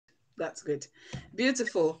That's good.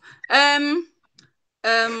 Beautiful. I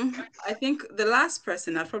think the last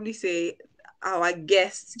person I'd probably say our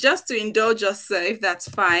guest, just to indulge us, sir, if that's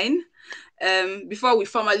fine. Before we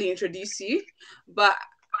formally introduce you, but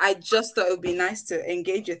I just thought it would be nice to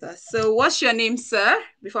engage with us. So, what's your name, sir?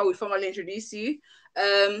 Before we formally introduce you,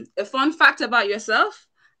 a fun fact about yourself,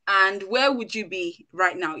 and where would you be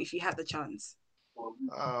right now if you had the chance?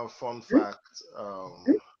 Fun fact.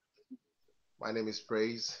 My name is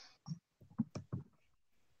Praise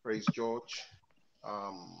George.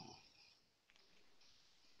 Um,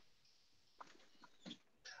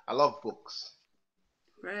 I love books.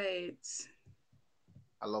 Right.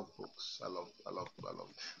 I love books.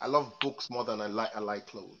 I love books more than I like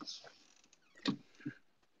clothes.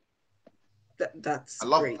 That's I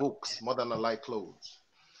love great. books more than I like clothes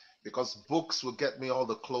because books will get me all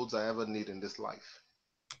the clothes I ever need in this life.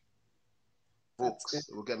 That's good. Books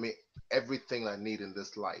will get me everything I need in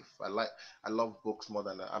this life. I love books more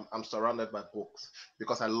than I'm surrounded by books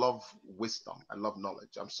because I love wisdom. I love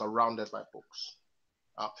knowledge. I'm surrounded by books.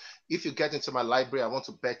 Uh, if you get into my library, I want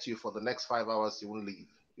to bet you for the next 5 hours you won't leave.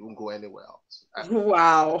 You won't go anywhere else.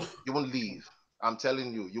 Wow. You won't leave. I'm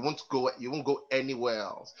telling you, you won't go. You won't go anywhere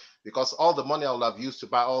else because all the money I will have used to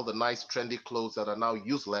buy all the nice trendy clothes that are now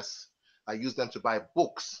useless, I use them to buy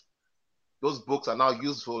books. Those books are now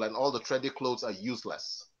useful, and all the trendy clothes are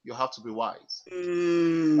useless. You have to be wise. That's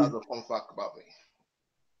Mm, a fun fact about me.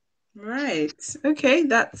 right. Okay,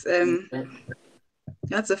 that's a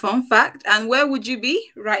fun fact. And where would you be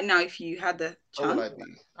right now if you had the Where will chance? I be?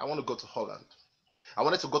 I want to go to Holland. I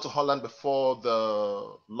wanted to go to Holland before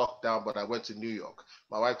the lockdown, but I went to New York.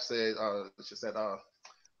 My wife said, she said,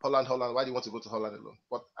 Holland, Holland, why do you want to go to Holland alone?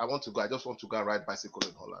 But I want to go. I just want to go and ride bicycle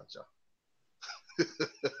in Holland.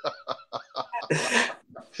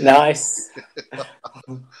 Nice.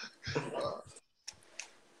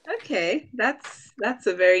 Okay, that's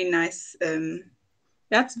a very nice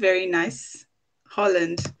that's very nice.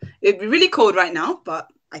 Holland. It'd be really cold right now, but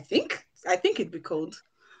I think it'd be cold.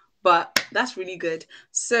 But that's really good.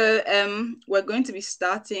 So we're going to be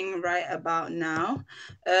starting right about now.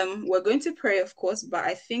 We're going to pray, of course, but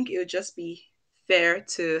I think it would just be fair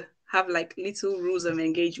to have like little rules of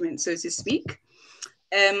engagement, so to speak.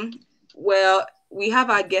 Um, well, we have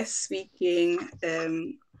our guest speaking.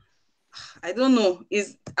 I don't know.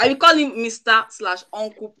 Is I will call him Mr. slash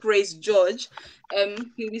Uncle Praise George.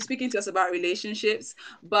 He'll be speaking to us about relationships,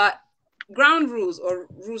 but ground rules or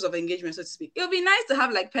rules of engagement, so to speak. It'll be nice to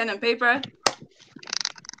have like pen and paper.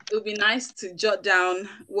 It would be nice to jot down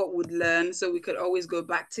what we'd learn so we could always go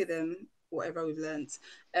back to them, whatever we've learned.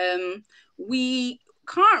 Um, we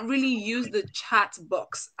can't really use the chat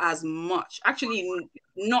box as much. Actually,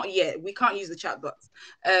 not yet. We can't use the chat box.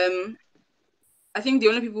 Um, I think the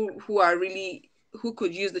only people who are really who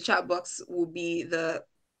could use the chat box will be the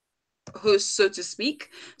host, so to speak.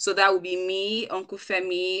 So that would be me, Uncle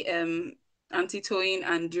Femi, Auntie Toyin,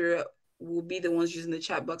 and Dura will be the ones using the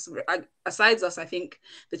chat box. Aside us, I think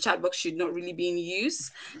the chat box should not really be in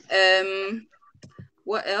use. Um,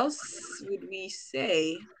 what else would we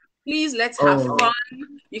say? Please let's have Oh, fun.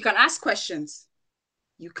 You can ask questions.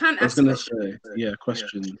 You can I was ask gonna questions. say, yeah,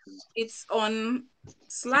 questions. It's on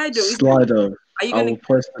Slido, isn't it? Slido. Are you I gonna will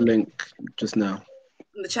post the link just now.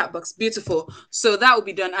 in the chat box? Beautiful. So that will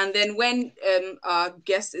be done. And then when our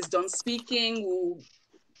guest is done speaking, we'll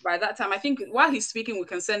by that time, I think while he's speaking, we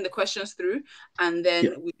can send the questions through and Yeah.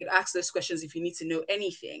 then we could ask those questions if you need to know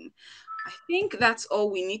anything. I think that's all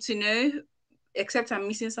we need to know, except I'm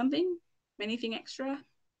missing something. Anything extra?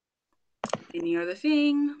 Any other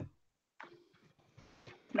thing?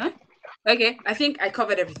 No? Okay, I think I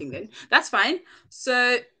covered everything then. That's fine.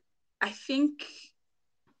 So I think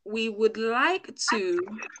we would like to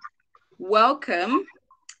welcome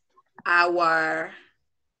our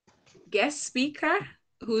guest speaker,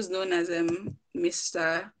 who's known as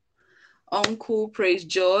Mr. Uncle Praise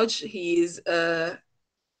George. He is a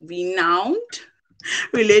renowned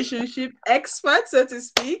relationship expert, so to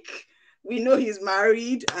speak. We know he's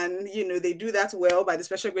married and they do that well by the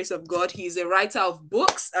special grace of God. He's a writer of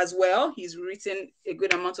books as well. He's written a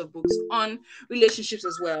good amount of books on relationships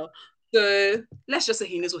as well. So let's just say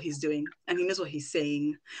he knows what he's doing and he knows what he's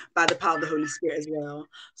saying by the power of the Holy Spirit as well.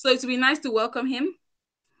 So it would be nice to welcome him.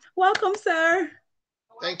 Welcome, sir.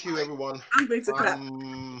 Thank you, everyone. I'm going to clap.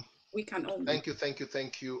 Um, We can only.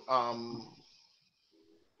 thank you. Um,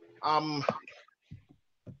 um,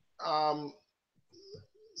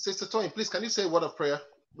 Sister Tony, please, can you say a word of prayer?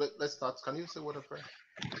 Let's start. Can you say a word of prayer?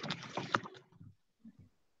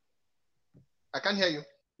 I can't hear you.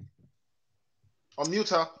 Unmute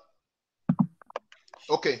her.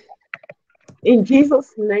 Okay. In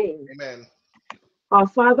Jesus' name, Amen. our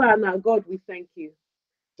Father and our God, we thank you.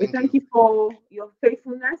 We Thank thank you. you for your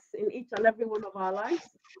faithfulness in each and every one of our lives.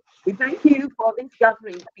 We thank you for this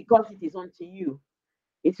gathering because it is unto you.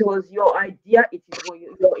 It was your idea, it is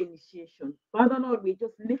your initiation. Father Lord, we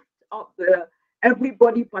just lift up the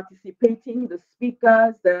everybody participating, the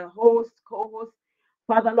speakers, the host, co-host.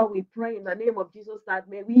 Father Lord, we pray in the name of Jesus that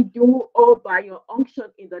may we do all by your unction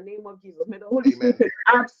in the name of Jesus. May the Holy Spirit Amen. take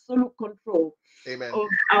absolute control Amen. of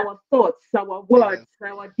our thoughts, our words,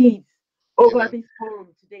 Amen. our deeds over Amen. this forum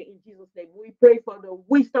today in Jesus' name. We pray for the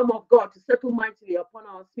wisdom of God to settle mightily upon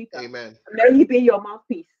our speaker. Amen. May he be your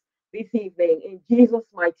mouthpiece this evening in Jesus'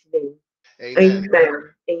 mighty name. Amen.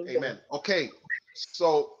 Amen. Amen. Amen. Okay.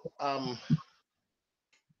 So um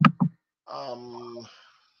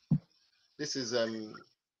this is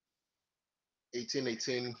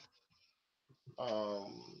 1818.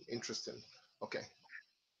 Interesting. Okay.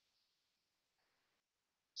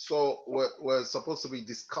 So we're supposed to be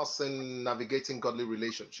discussing navigating godly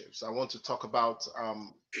relationships. I want to talk about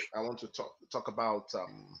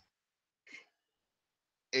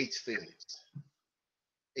 8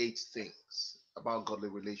 things about godly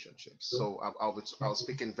relationships. So I'll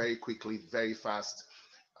speak in very quickly, very fast.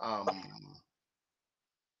 Um,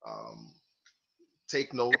 um,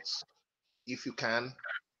 Take notes if you can.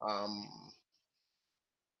 Um,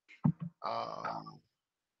 um,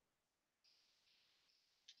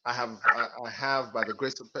 I have by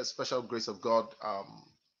the special grace of God, um,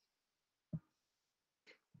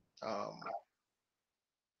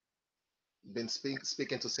 been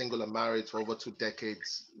speaking to single and married for over 2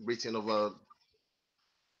 decades, written over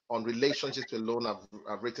on relationships alone.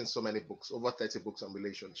 I've written so many books, over 30 books on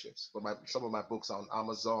relationships. But some of my books are on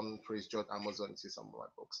Amazon. Praise God, Amazon. You see some of my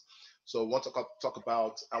books. So I want to talk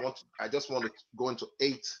about. I just want to go into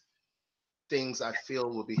 8 things I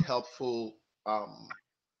feel will be helpful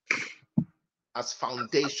as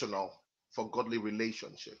foundational for godly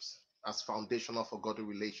relationships. As foundational for godly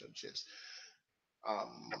relationships.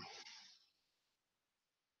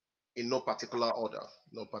 In no particular order,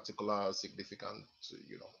 no particular significant,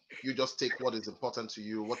 you just take what is important to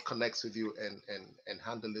you, what connects with you, and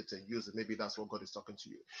handle it and use it. Maybe that's what God is talking to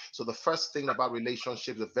you. So the first thing about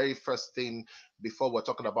relationships, the very first thing before we're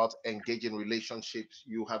talking about engaging relationships,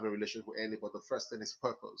 you have a relationship with anybody, the first thing is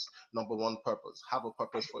purpose. Number one, purpose. Have a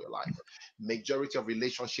purpose for your life. Majority of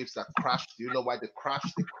relationships that crash, do you know why they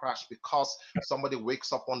crash? They crash because somebody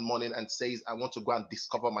wakes up one morning and says, I want to go and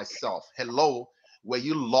discover myself. Hello. Were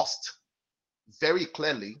you lost? Very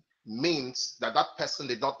clearly means that person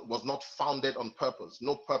was not founded on purpose,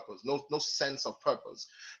 no sense of purpose.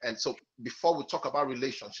 And so before we talk about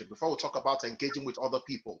relationship, before we talk about engaging with other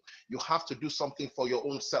people, you have to do something for your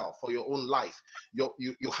own self, for your own life. You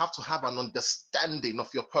have to have an understanding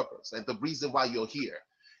of your purpose and the reason why you're here.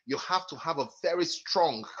 You have to have a very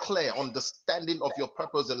strong, clear understanding of your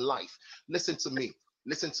purpose in life. Listen to me.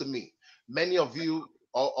 Many of you,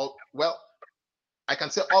 well, I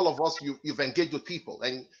can say all of us, you've engaged with people,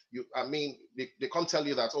 and they can't tell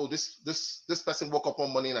you that, oh, this person woke up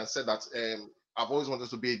one morning and said that I've always wanted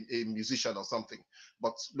to be a musician or something,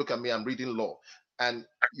 but look at me, I'm reading law. And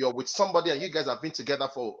you're with somebody and you guys have been together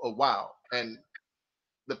for a while, and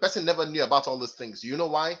the person never knew about all these things. You know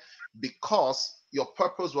why? Because your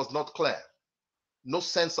purpose was not clear. No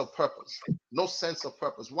sense of purpose. No sense of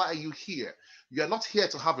purpose. Why are you here? You're not here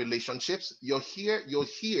to have relationships. You're here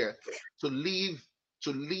to live.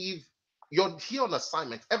 You're here on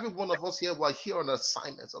assignment. Every one of us here, we're here on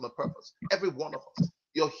assignment, on a purpose. Every one of us.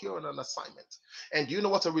 You're here on an assignment. And do you know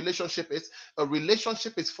what a relationship is? A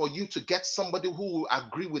relationship is for you to get somebody who will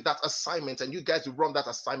agree with that assignment, and you guys will run that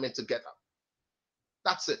assignment together.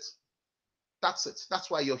 That's it. That's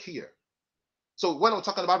why you're here. So when I'm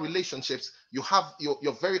talking about relationships, you're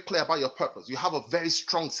very clear about your purpose. You have a very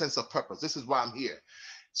strong sense of purpose. This is why I'm here.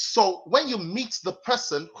 So when you meet the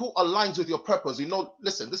person who aligns with your purpose,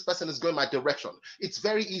 listen, this person is going my direction. It's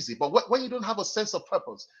very easy. But when you don't have a sense of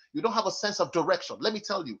purpose, you don't have a sense of direction. Let me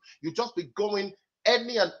tell you, you just be going,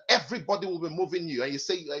 any and everybody will be moving you. And you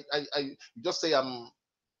say, you just say,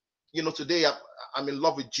 today I'm in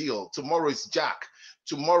love with Jill. Tomorrow is Jack.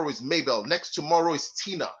 Tomorrow is Mabel. Next tomorrow is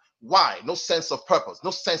Tina. Why? No sense of purpose,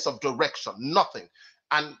 no sense of direction, nothing.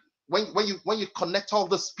 And when you connect all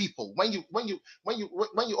these people, when you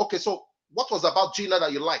okay, so what was about Gina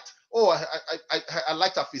that you liked? Oh, I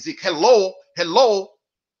liked her physique. Hello.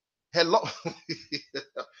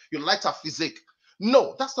 You liked her physique.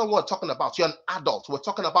 No, that's not what we're talking about. You're an adult. We're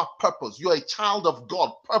talking about purpose. You're a child of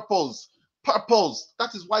God. Purpose.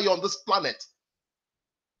 That is why you're on this planet.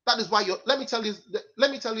 That is why let me tell you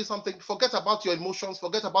something. Forget about your emotions,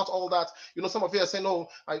 forget about all that. You know, some of you are saying,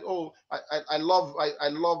 I love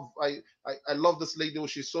this lady. Oh,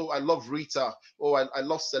 I love Rita. Oh, I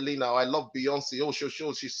love Selena. Oh, I love Beyonce. Oh,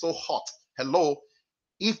 she's so hot. Hello.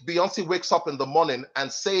 If Beyonce wakes up in the morning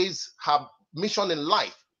and says her mission in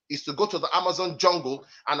life is to go to the Amazon jungle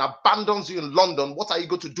and abandons you in London, what are you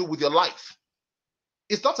going to do with your life?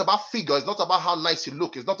 It's not about figure. It's not about how nice you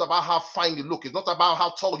look. It's not about how fine you look. It's not about how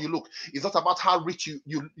tall you look. It's not about how rich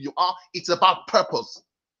you are. It's about purpose.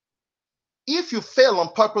 If you fail on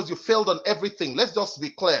purpose, you failed on everything. Let's just be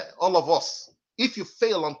clear, all of us. If you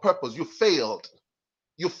fail on purpose, you failed.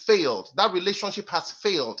 You failed. That relationship has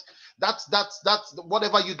failed. That's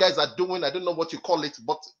whatever you guys are doing. I don't know what you call it,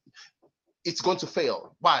 but it's going to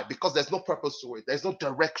fail. Why? Because there's no purpose to it. There's no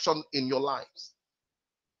direction in your lives.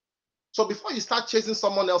 So before you start chasing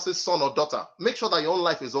someone else's son or daughter, make sure that your own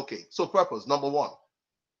life is okay. So purpose, number one.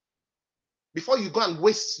 Before you go and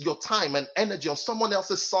waste your time and energy on someone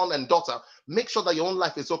else's son and daughter, make sure that your own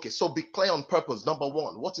life is okay. So be clear on purpose, number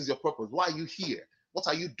one. What is your purpose? Why are you here? What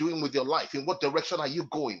are you doing with your life? In what direction are you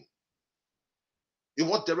going? In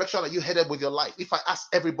what direction are you headed with your life? If I ask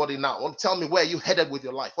everybody now, tell me, where are you headed with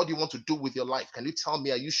your life? What do you want to do with your life? Can you tell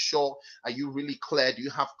me? Are you sure? Are you really clear? Do you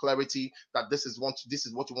have clarity that this is what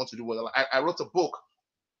you want to do with your life? I wrote a book.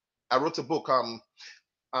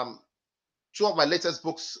 Two of my latest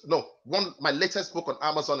books. No, my latest book on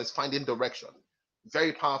Amazon is Finding Direction.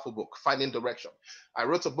 Very powerful book, Finding Direction. I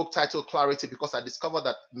wrote a book titled Clarity because I discovered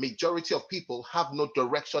that majority of people have no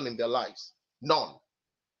direction in their lives. None.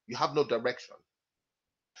 You have no direction.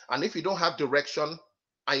 And if you don't have direction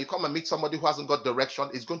and you come and meet somebody who hasn't got direction,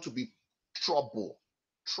 it's going to be trouble.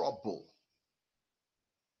 Trouble.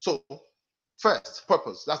 So, first,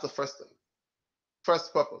 purpose. That's the first thing.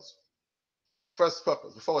 First purpose. First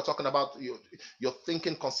purpose. Before we're talking about your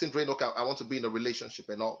thinking, considering, okay, I want to be in a relationship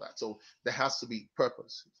and all that. So there has to be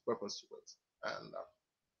purpose. Purpose to it.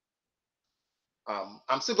 And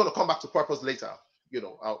I'm still going to come back to purpose later.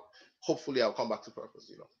 Hopefully I'll come back to purpose.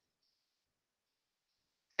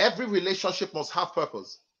 Every relationship must have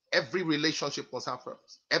purpose. Every relationship must have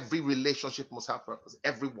purpose. Every relationship must have purpose.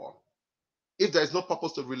 Everyone. If there is no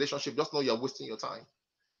purpose to a relationship, just know you're wasting your time.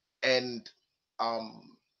 And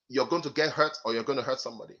you're going to get hurt or you're going to hurt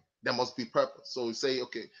somebody. There must be purpose. So you say,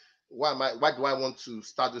 okay, why do I want to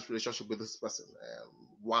start this relationship with this person?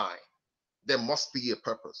 Why? There must be a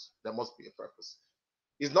purpose. There must be a purpose.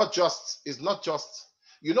 It's not just,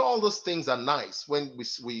 all those things are nice when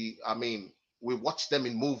we watch them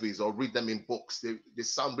in movies or read them in books. They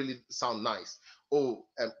sound nice. Oh,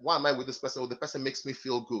 why am I with this person? Oh, the person makes me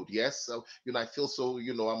feel good. Yes. So, I feel so,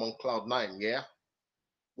 I'm on cloud nine. Yeah.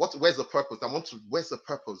 Where's the purpose? Where's the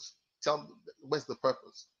purpose? Tell me, where's the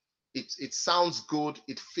purpose? It sounds good.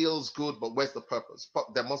 It feels good, but where's the purpose?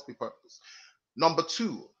 There must be purpose. Number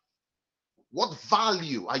two, what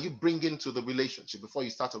value are you bringing to the relationship before you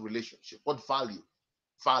start a relationship? What value?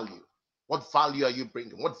 Value. What value are you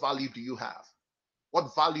bringing? What value do you have?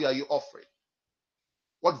 What value are you offering?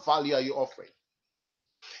 What value are you offering?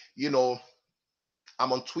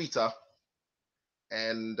 I'm on Twitter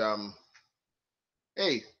and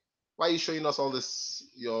hey, why are you showing us all this?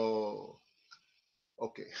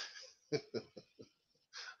 Okay.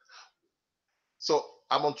 So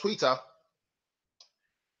I'm on Twitter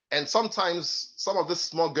and sometimes some of these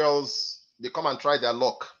small girls, they come and try their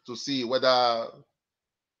luck to see whether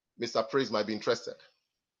Mr. Praise might be interested.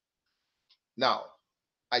 Now,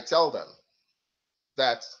 I tell them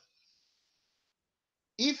that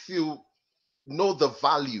if you know the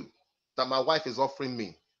value that my wife is offering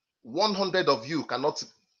me, 100 of you cannot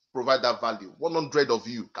provide that value. 100 of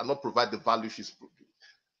you cannot provide the value she's providing.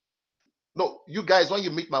 No, you guys, when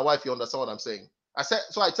you meet my wife, you understand what I'm saying.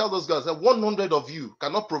 So I tell those girls that 100 of you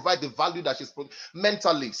cannot provide the value that she's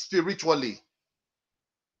mentally, spiritually,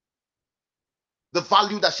 the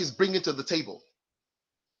value that she's bringing to the table.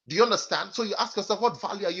 Do you understand? So you ask yourself, what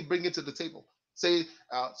value are you bringing to the table? Say,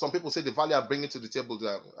 some people say the value I'm bringing to the table,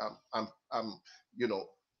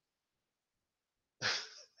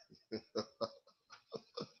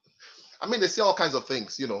 I mean, they say all kinds of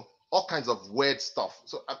things, all kinds of weird stuff.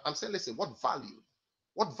 So I'm saying, listen, what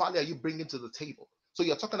value are you bringing to the table? So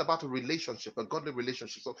you're talking about a relationship, a godly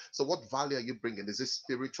relationship. So what value are you bringing? Is it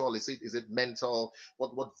spiritual? Is it mental?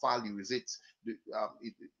 What value is it?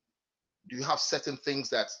 Do you have certain things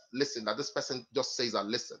that this person just says that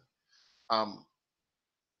listen?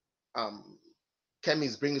 Kemi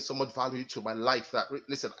is bringing so much value to my life that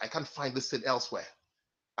listen, I can't find this thing elsewhere.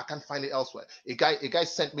 I can't find it elsewhere. A guy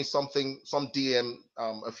sent me something, some DM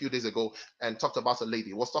a few days ago, and talked about a lady.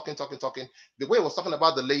 He was talking. The way he was talking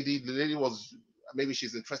about the lady was, maybe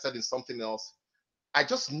she's interested in something else. I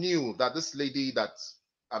just knew that this lady,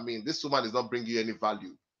 this woman is not bringing you any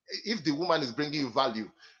value. If the woman is bringing you value,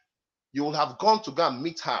 you will have gone to go and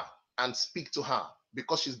meet her and speak to her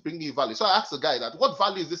because she's bringing you value. So I asked the guy that, what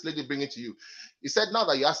value is this lady bringing to you? He said, now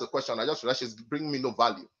that you asked the question, I just realized she's bringing me no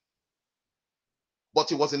value. But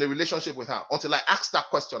he was in a relationship with her until I asked that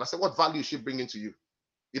question. I said, what value is she bringing to you?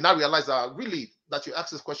 You now realize that really that you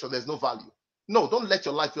ask this question, there's no value. No, don't let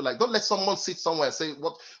your life feel like, don't let someone sit somewhere and say,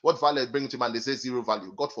 what value is bringing to you, and they say zero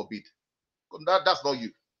value. God forbid. That's not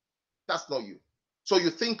you. That's not you. So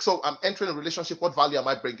you think, so I'm entering a relationship, what value am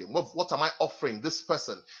I bringing? What am I offering this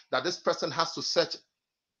person that this person has to search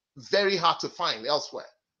very hard to find elsewhere?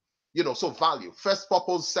 So value. First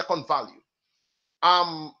purpose, second value.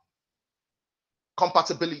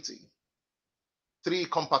 Compatibility. 3,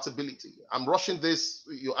 compatibility. I'm rushing this.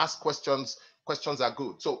 You ask questions. Questions are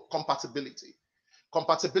good. So compatibility.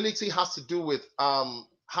 Compatibility has to do with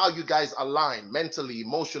how you guys align mentally,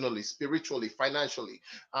 emotionally, spiritually, financially,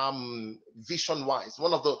 vision-wise.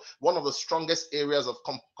 One of the strongest areas of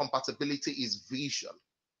compatibility is vision.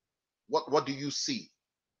 What do you see?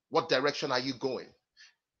 What direction are you going?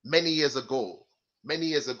 Many years ago, I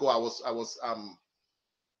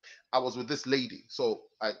was with this lady. So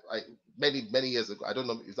I many years ago, I don't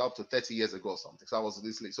know, it's up to 30 years ago or something. So I was with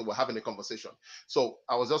this lady. So we're having a conversation. So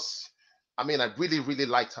I was just, I really, really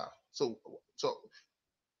liked her. So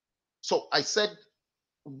I said,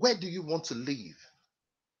 where do you want to live?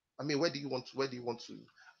 Where do you want to?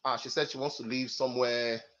 She said she wants to live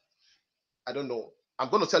somewhere. I don't know. I'm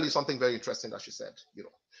going to tell you something very interesting that she said,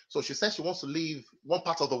 So she said she wants to leave one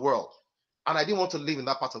part of the world. And I didn't want to live in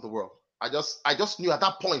that part of the world. I just knew at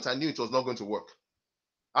that point, I knew it was not going to work.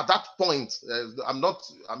 At that point,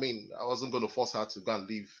 I wasn't going to force her to go and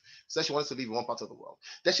leave. She said she wants to live in one part of the world.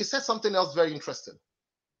 Then she said something else very interesting.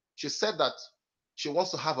 She said that she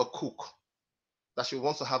wants to have a cook,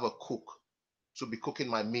 to be cooking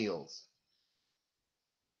my meals.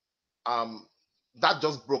 That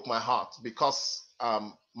just broke my heart because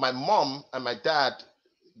my mom and my dad,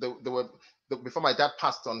 before my dad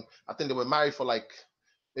passed on, I think they were married for like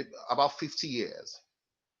about 50 years.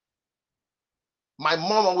 My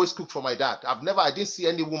mom always cooked for my dad. I didn't see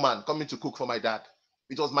any woman coming to cook for my dad.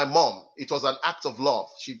 It was my mom. It was an act of love.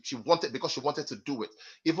 She wanted, because she wanted to do it.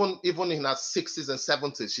 Even in her 60s and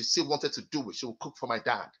 70s, she still wanted to do it. She would cook for my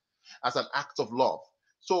dad as an act of love.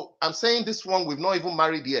 So I'm saying this one, we've not even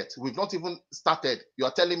married yet. We've not even started. You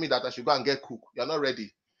are telling me that I should go and get cook. You're not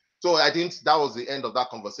ready. So that was the end of that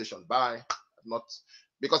conversation. Bye.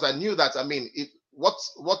 Because I knew that,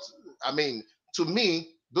 to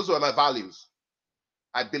me, those were my values.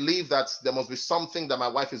 I believe that there must be something that my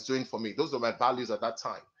wife is doing for me. Those were my values at that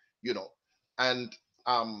time, and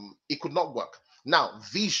it could not work. Now,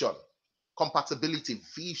 vision, compatibility,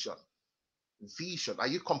 vision. Are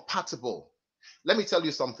you compatible? Let me tell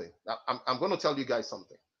you something. I'm going to tell you guys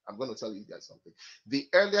something. The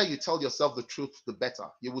earlier you tell yourself the truth, the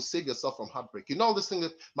better. You will save yourself from heartbreak. All this thing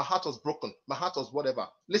that my heart was broken, my heart was whatever.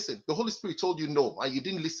 Listen, the Holy Spirit told you no, and you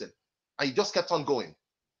didn't listen, and you just kept on going.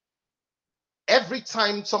 Every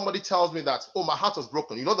time somebody tells me that, oh, my heart was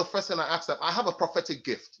broken, the first thing I ask them, I have a prophetic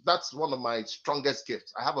gift. That's one of my strongest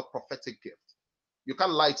gifts. I have a prophetic gift. You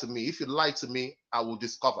can't lie to me. If you lie to me, I will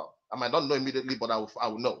discover. I might not know immediately, but I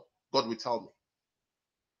will know. God will tell me.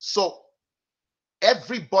 So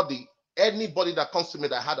anybody that comes to me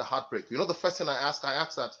that had a heartbreak, the first thing I ask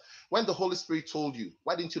that, when the Holy Spirit told you,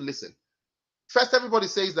 why didn't you listen? First, everybody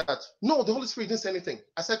says that, no, the Holy Spirit didn't say anything.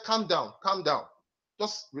 I said, calm down.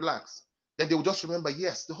 Just relax. Then they will just remember,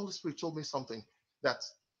 yes, the Holy Spirit told me something that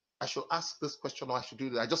I should ask this question or I should do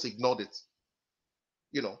that. I just ignored it.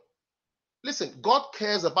 Listen, God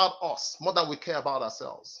cares about us more than we care about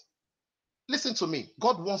ourselves. Listen to me.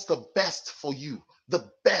 God wants the best for you. The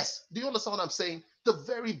best. Do you understand what I'm saying? The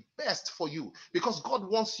very best for you. Because God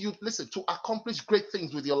wants you, listen, to accomplish great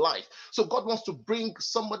things with your life. So God wants to bring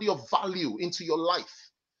somebody of value into your life.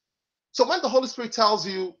 So when the Holy Spirit tells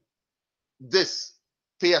you this,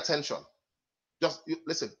 pay attention. Just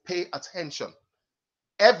listen, pay attention.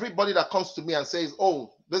 Everybody that comes to me and says,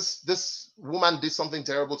 oh, this woman did something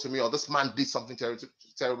terrible to me, or this man did something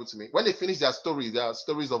terrible to me, when they finish their stories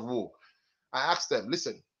of woe, I ask them,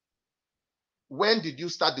 listen, when did you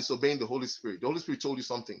start disobeying the Holy Spirit? The Holy Spirit told you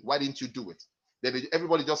something. Why didn't you do it? Then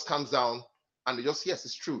everybody just comes down and they just, yes,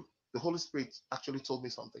 it's true. The Holy Spirit actually told me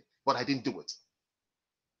something, but I didn't do it.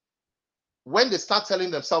 When they start telling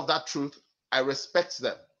themselves that truth, I respect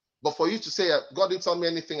them. But for you to say, God didn't tell me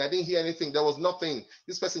anything, I didn't hear anything, there was nothing,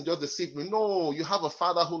 this person just deceived me. No, you have a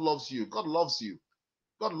Father who loves you. God loves you.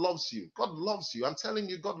 God loves you. God loves you. I'm telling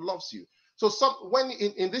you, God loves you. So when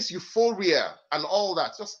in this euphoria and all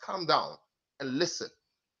that, just calm down and listen.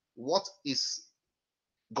 What is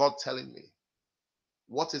God telling me?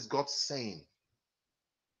 What is God saying?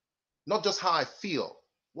 Not just how I feel.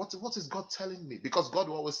 What is God telling me? Because God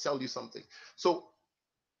will always tell you something. So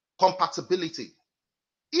compatibility.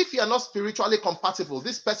 If you are not spiritually compatible,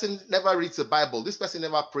 this person never reads the Bible, this person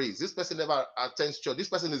never prays, this person never attends church, this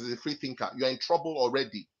person is a free thinker, you are in trouble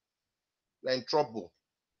already. You're in trouble.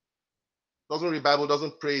 Doesn't read Bible,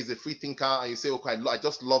 doesn't pray, is a free thinker, and you say, okay, I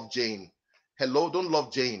just love Jane. Hello, don't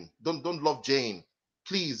love Jane. Don't love Jane.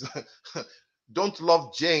 Please, don't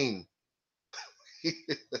love Jane.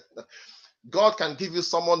 God can give you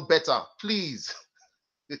someone better. Please.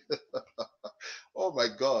 Oh my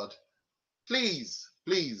God. Please,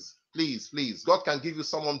 please, please, please. God can give you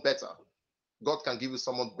someone better. God can give you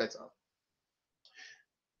someone better.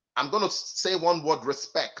 I'm going to say one word: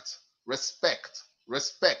 respect. Respect.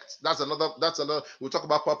 Respect. That's another. We'll talk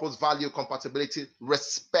about purpose, value, compatibility.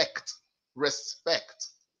 Respect. Respect.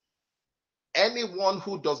 Anyone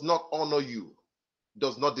who does not honor you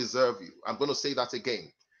does not deserve you. I'm going to say that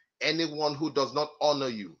again. Anyone who does not honor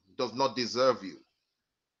you does not deserve you.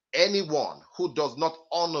 Anyone who does not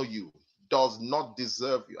honor you does not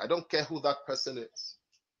deserve you. I don't care who that person is.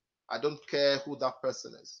 I don't care who that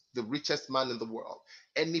person is. The richest man in the world.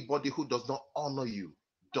 Anybody who does not honor you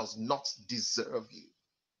does not deserve you.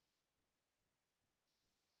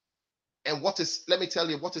 And let me tell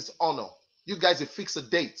you, what is honor? You guys, you fix a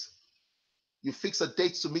date. You fix a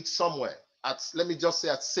date to meet somewhere at, let me just say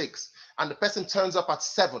at 6, and the person turns up at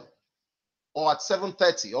 7 or at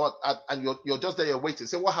 7:30, and you're just there, you're waiting.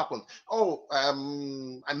 Say, what happened? Oh,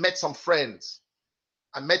 I met some friends.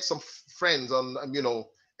 I met some friends on,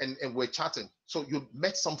 and we're chatting. So you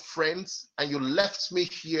met some friends and you left me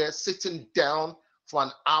here sitting down for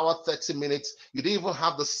an hour, 30 minutes. You didn't even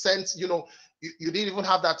have the sense, you didn't even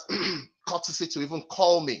have that courtesy to even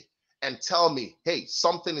call me and tell me, hey,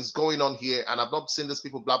 something is going on here and I've not seen these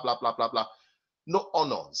people, blah, blah, blah, blah, blah. No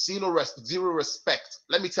honor, zero respect.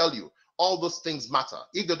 Let me tell you, all those things matter.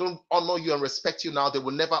 If they don't honor you and respect you now, they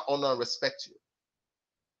will never honor and respect you.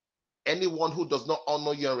 Anyone who does not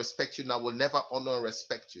honor you and respect you now will never honor and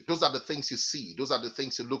respect you. Those are the things you see. Those are the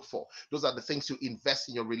things you look for. Those are the things you invest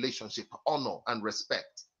in your relationship. Honor and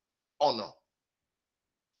respect. Honor.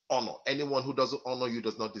 Honor. Anyone who doesn't honor you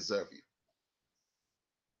does not deserve you.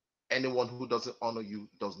 Anyone who doesn't honor you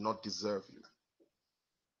does not deserve you.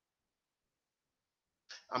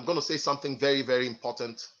 I'm going to say something very, very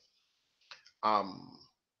important.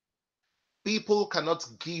 People cannot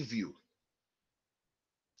give you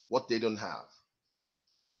what they don't have.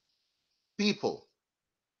 People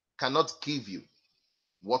cannot give you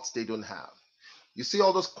what they don't have. You see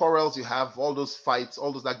all those quarrels you have, all those fights,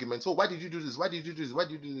 all those arguments. Oh, why did you do this? Why did you do this? Why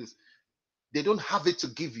did you do this? They don't have it to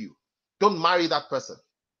give you. Don't marry that person.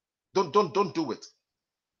 Don't do it.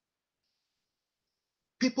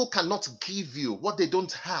 People cannot give you what they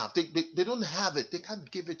don't have. They don't have it. They can't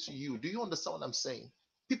give it to you. Do you understand what I'm saying?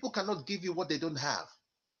 People cannot give you what they don't have.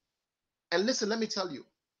 And listen, let me tell you,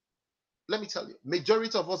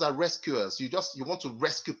 majority of us are rescuers. You want to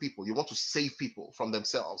rescue people. You want to save people from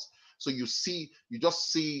themselves. So you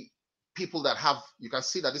just see people that you can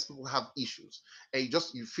see that these people have issues, and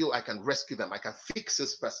you feel, I can rescue them. I can fix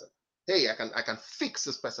this person. Hey, I can fix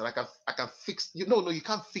this person. I can fix you. No, you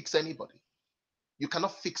can't fix anybody. You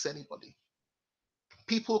cannot fix anybody.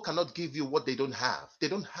 People cannot give you what they don't have. They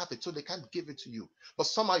don't have it, so they can't give it to you. But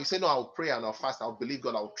somehow you say, no, I'll pray and I'll fast, I'll believe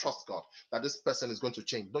God, I'll trust God that this person is going to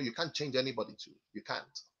change. No, you can't change anybody too. You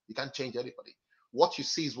can't. You can't change anybody. What you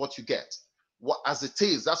see is what you get. What as it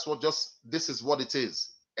is, this is what it is.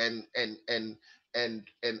 And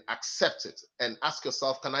accept it and ask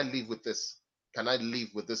yourself, can I live with this? Can I live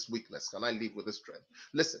with this weakness? Can I live with this strength?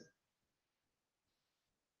 Listen,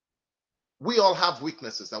 we all have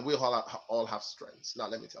weaknesses and we all have strengths. Now,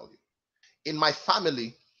 let me tell you. In my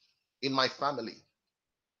family,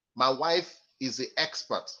 my wife is the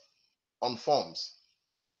expert on forms,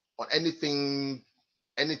 on anything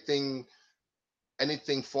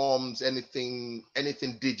forms, anything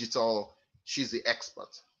digital. She's the expert.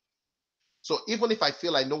 So even if I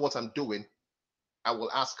feel I know what I'm doing, I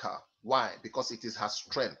will ask her. Why? Because it is her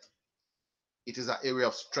strength. It is her area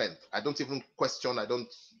of strength. I don't even question. I don't,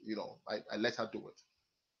 I let her do it.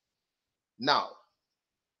 Now,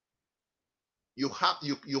 you have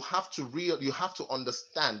to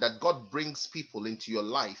understand that God brings people into your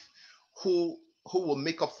life who will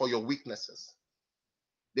make up for your weaknesses.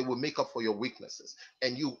 They will make up for your weaknesses,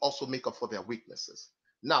 and you also make up for their weaknesses.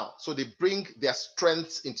 Now, so they bring their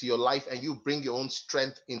strengths into your life, and you bring your own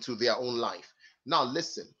strength into their own life. Now,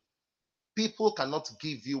 listen, people cannot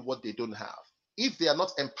give you what they don't have. If they are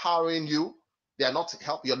not empowering you, they are not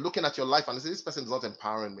help. You're looking at your life and say, this person is not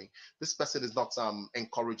empowering me. This person is not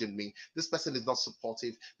encouraging me. This person is not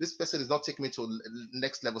supportive. This person is not taking me to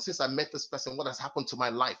next level. Since I met this person, what has happened to my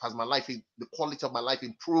life? Has my life, the quality of my life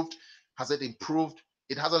improved? Has it improved?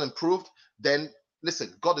 It hasn't improved. Then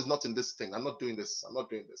listen, God is not in this thing. I'm not doing this. I'm not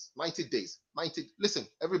doing this. 90 days. 90. Listen,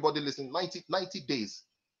 everybody listen. 90 days.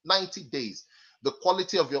 90 days. The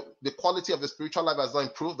quality of your spiritual life has not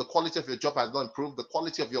improved. The quality of your job has not improved. The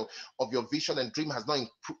quality of your vision and dream has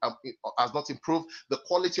not improved. The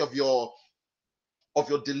quality of your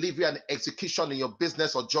delivery and execution in your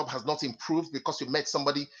business or job has not improved because you met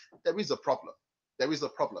somebody. There is a problem. There is a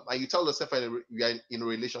problem. And you tell yourself you're in a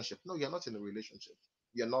relationship. No, you're not in a relationship.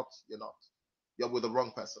 You're not. You're with the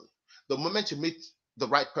wrong person. The moment you meet the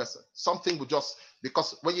right person, something will just,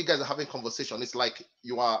 because when you guys are having conversation, it's like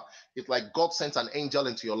God sent an angel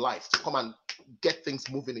into your life to come and get things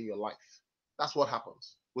moving in your life. That's what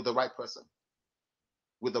happens with the right person.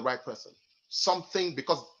 With the right person, something,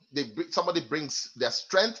 because somebody brings their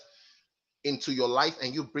strength into your life,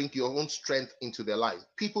 and you bring your own strength into their life.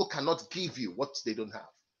 People cannot give you what they don't have.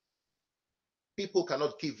 People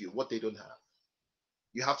cannot give you what they don't have.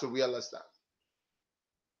 You have to realize that.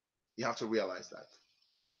 You have to realize that.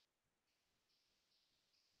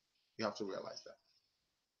 You have to realize that.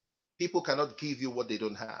 People cannot give you what they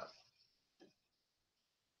don't have.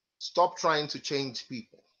 Stop trying to change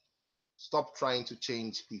people. Stop trying to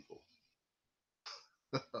change people.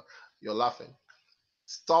 You're laughing.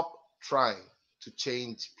 Stop trying to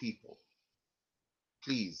change people.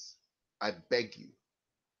 Please, I beg you.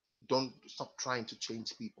 Don't stop trying to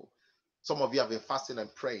change people. Some of you have been fasting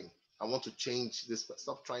and praying. I want to change this, but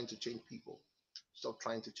stop trying to change people. Stop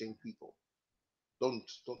trying to change people. Don't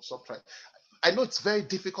stop trying. I know it's very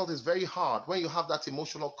difficult, it's very hard when you have that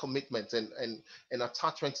emotional commitment and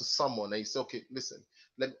attachment to someone, and you say, okay, listen,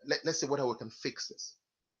 let's see whether we can fix this.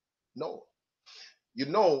 No. You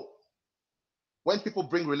know, when people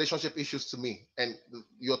bring relationship issues to me and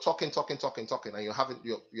you're talking, and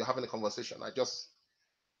you're having a conversation,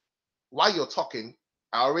 while you're talking,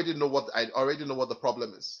 I already know what the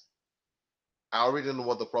problem is. I already know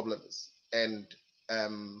what the problem is. And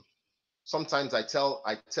sometimes I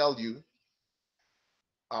tell you,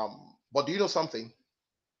 but do you know something?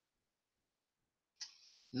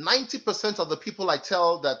 90% of the people I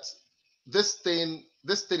tell that this thing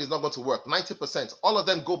is not going to work, 90%, all of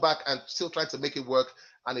them go back and still try to make it work,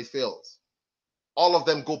 and it fails. All of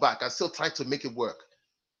them go back and still try to make it work,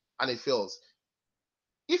 and it fails.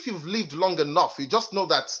 If you've lived long enough, you just know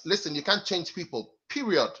that, listen, you can't change people,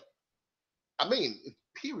 period. I mean,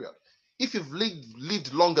 period. If you've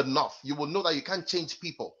lived long enough, you will know that you can't change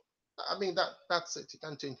people. I mean, that's it. You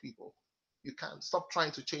can't change people. You can't. Stop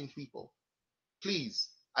trying to change people. Please,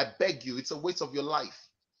 I beg you, it's a waste of your life.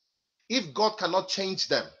 If God cannot change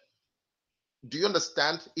them, do you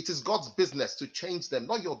understand? It is God's business to change them,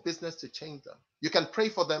 not your business to change them. You can pray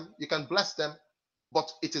for them, you can bless them,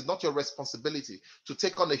 but it is not your responsibility to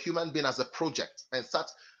take on a human being as a project and start.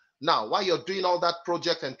 Now, while you're doing all that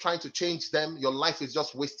project and trying to change them, your life is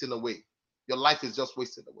just wasting away. Your life is just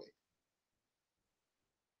wasting away.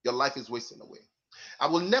 Your life is wasting away. I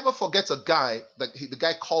will never forget a guy the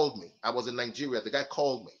guy called me. I was in Nigeria. The guy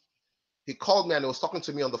called me. He called me and he was talking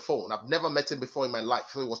to me on the phone. I've never met him before in my life.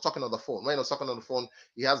 So he was talking on the phone. When he was talking on the phone,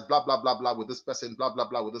 he has blah, blah, blah, blah with this person, blah, blah,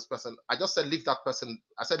 blah with this person. I just said, leave that person.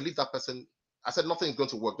 I said, leave that person. I said, nothing is going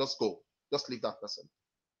to work. Just go. Just leave that person.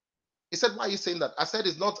 He said, why are you saying that? I said,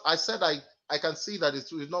 it's not. I said, I can see that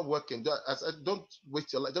it's not working. I said, don't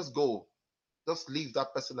waste your life. Just go. Just leave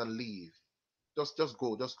that person and leave. Just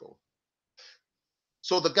go. Just go.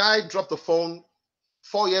 So the guy dropped the phone.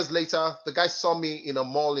 4 years later, the guy saw me in a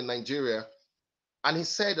mall in Nigeria. And he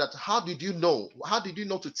said that, how did you know? How did you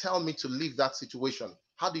know to tell me to leave that situation?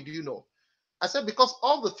 How did you know? I said, because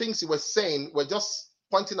all the things you were saying were just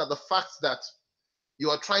pointing at the fact that you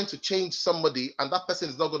are trying to change somebody and that person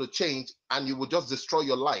is not going to change and you will just destroy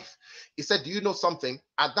your life. He said, do you know something?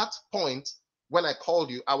 At that point, when I called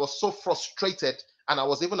you, I was so frustrated and I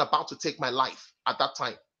was even about to take my life at that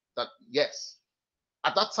time. That, yes.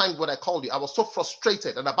 At that time when I called you, I was so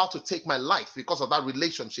frustrated and about to take my life because of that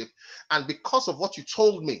relationship. And because of what you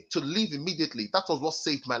told me to leave immediately, that was what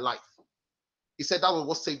saved my life. He said that was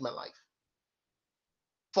what saved my life.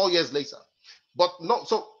 4 years later. But no,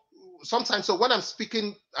 so sometimes, so when I'm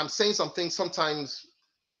speaking, I'm saying something sometimes,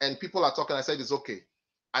 and people are talking, I said, it's okay.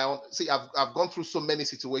 see, I've gone through so many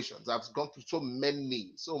situations. I've gone through so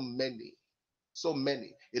many.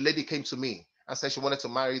 A lady came to me and said she wanted to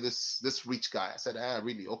marry this rich guy. I said,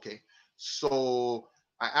 really? Okay. So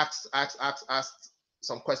I asked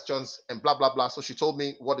some questions and blah blah blah. So she told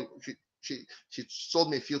me she told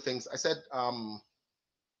me a few things. I said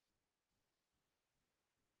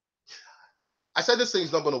this thing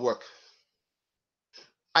is not going to work.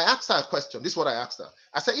 I asked her a question. This is what I asked her.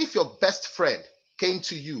 I said, if your best friend came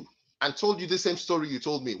to you and told you the same story you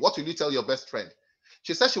told me, what will you tell your best friend?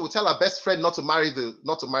 She said she would tell her best friend not to marry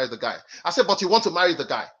the guy. I said, but you want to marry the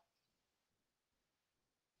guy.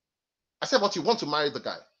 I said, but you want to marry the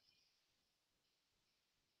guy.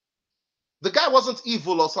 The guy wasn't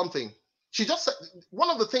evil or something. She just said, one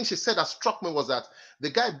of the things she said that struck me was that the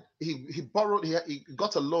guy, he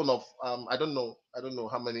got a loan of I don't know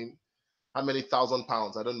how many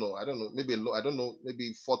 £1,000. I don't know, maybe I don't know,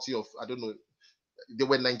 maybe 40 of, I don't know. They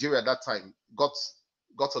were in Nigeria at that time. Got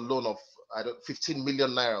a loan of 15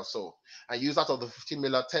 million naira or so, and used out of the 15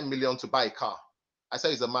 million, 10 million to buy a car. I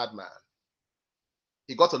said he's a madman.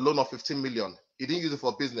 He got a loan of 15 million. He didn't use it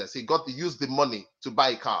for business. He used the money to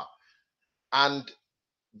buy a car, and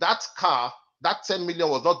that car, that 10 million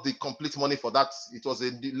was not the complete money for that. It was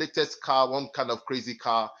the latest car, one kind of crazy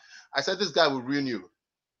car. I said this guy will ruin you.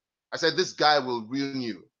 I said this guy will ruin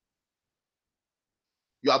you.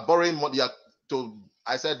 You are borrowing money.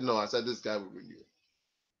 I said no. I said this guy will ruin you.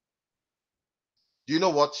 Do you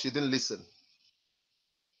know what? She didn't listen.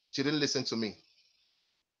 She didn't listen to me.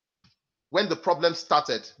 When the problem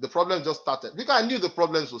started, the problem just started. Because I knew the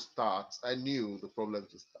problems would start. I knew the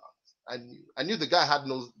problems would start. I knew the guy had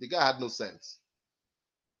no sense.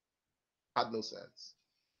 Had no sense.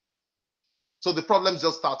 So the problems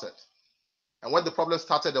just started. And when the problem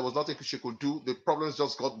started, there was nothing she could do. The problems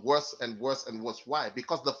just got worse and worse and worse. Why?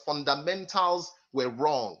 Because the fundamentals were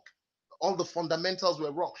wrong. All the fundamentals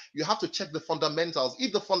were wrong. You have to check the fundamentals.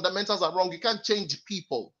 If the fundamentals are wrong, you can't change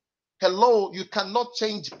people. Hello, you cannot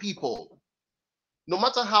change people. No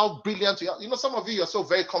matter how brilliant you are. You know, some of you are so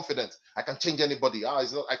very confident. I can change anybody.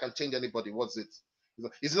 It's not, I can change anybody. What's it?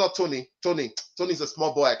 Is it not Tony? Tony's a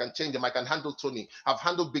small boy. I can change him. I can handle Tony. I've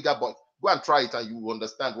handled bigger boys. Go and try it and you will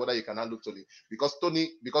understand whether you can handle Tony. Because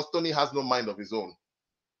Tony has no mind of his own.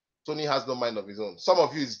 Tony has no mind of his own. Some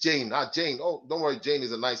of you is Jane. Jane. Oh, don't worry. Jane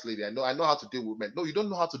is a nice lady. I know how to deal with women. No, you don't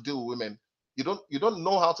know how to deal with women. You don't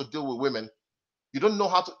know how to deal with women. You don't know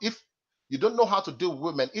how to, if you don't know how to deal with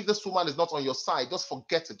women, if this woman is not on your side, just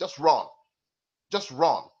forget it. Just run. Just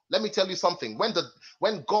run. Let me tell you something.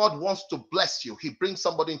 When God wants to bless you, he brings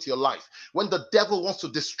somebody into your life. When the devil wants to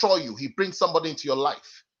destroy you, he brings somebody into your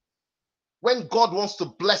life. When God wants to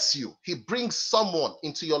bless you, he brings someone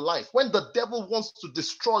into your life. When the devil wants to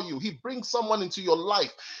destroy you, he brings someone into your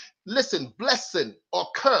life. Listen, blessing or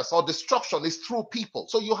curse or destruction is through people.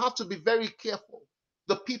 So you have to be very careful.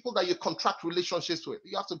 The people that you contract relationships with,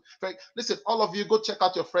 you have to listen. All of you, go check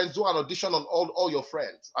out your friends, do an audition on all your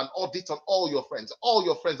friends, an audit on all your friends,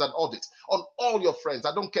 an audit on all your friends.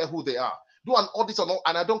 I don't care who they are. Do an audit on all,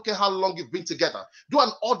 and I don't care how long you've been together. Do an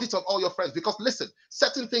audit on all your friends, because listen,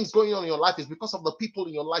 certain things going on in your life is because of the people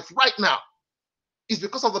in your life right now. It's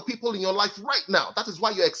because of the people in your life right now. That is why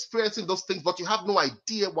you're experiencing those things, but you have no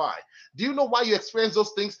idea why. Do you know why you experience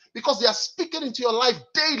those things? Because they are speaking into your life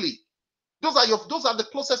daily. Those are the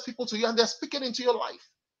closest people to you, and they're speaking into your life.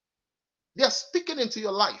 They are speaking into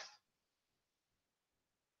your life.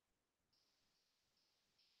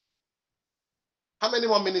 How many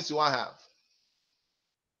more minutes do I have?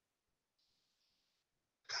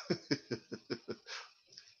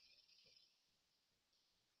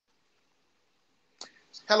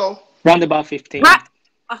 Hello. Round about 15.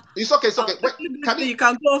 It's okay. It's okay. Wait, you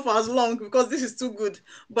can go for as long, because this is too good.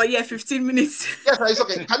 But yeah, 15 minutes. Yes, it's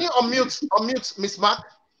okay. Can you unmute Miss Mark?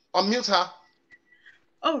 Unmute her.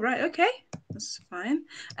 Oh, right. Okay. That's fine.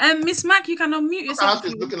 Miss Mark, you can unmute yourself.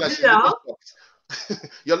 She's looking like she's looking shocked.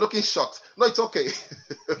 You're looking shocked. No, it's okay. It's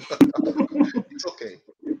okay.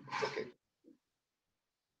 It's okay.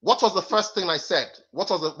 What was the first thing I said? What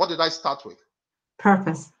did I start with?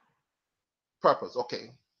 Purpose. Purpose.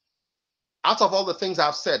 Okay. Out of all the things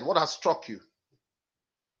I've said, what has struck you?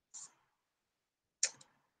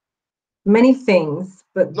 Many things,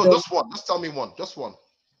 but no, just one. Just tell me one. Just one.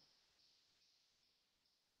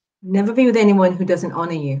 Never be with anyone who doesn't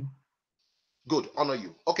honor you. Good. Honor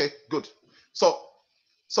you. Okay, good. So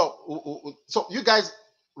you guys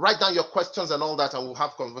write down your questions and all that, and we'll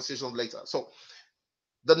have conversations later. So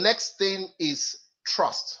the next thing is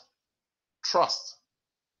trust. Trust.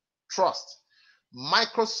 Trust.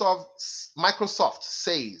 Microsoft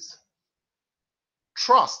says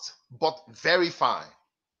trust, but verify.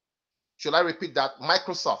 Should I repeat that?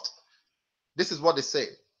 Microsoft. This is what they say.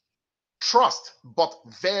 Trust, but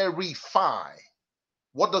verify.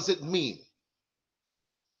 What does it mean?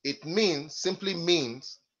 It simply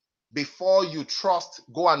means before you trust,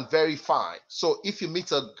 go and verify. So if you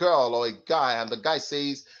meet a girl or a guy and the guy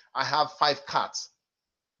says, I have 5 cats,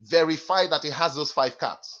 verify that he has those 5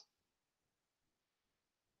 cats.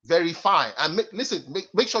 Verify and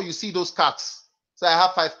make sure you see those cats. Say, I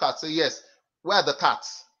have 5 cats. Say, yes. Where are the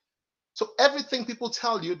cats? So everything people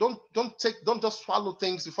tell you, don't just swallow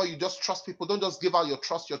things before you just trust people. Don't just give out your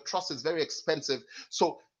trust. Your trust is very expensive.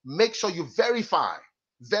 So make sure you verify.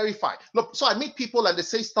 No, so I meet people and they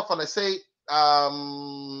say stuff and I say,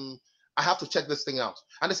 I have to check this thing out.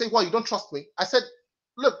 And they say, well, you don't trust me. I said,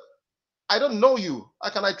 look, I don't know you. How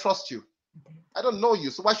can I trust you? I don't know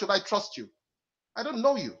you. So why should I trust you? I don't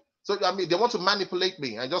know you. So, I mean, they want to manipulate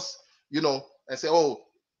me and just, and say, oh,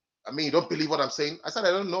 I mean, you don't believe what I'm saying. I said,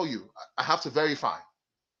 I don't know you. I have to verify.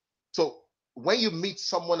 So when you meet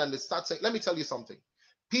someone and they start saying, let me tell you something.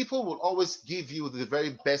 People will always give you the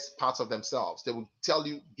very best parts of themselves. They will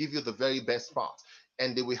give you the very best part,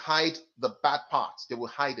 and they will hide the bad parts. They will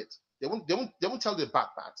hide it. They won't tell you the bad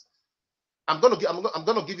parts. I'm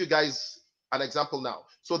gonna give you guys an example now.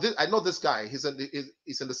 So I know this guy. He's in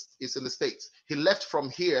the States. He left from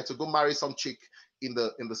here to go marry some chick in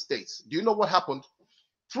the States. Do you know what happened?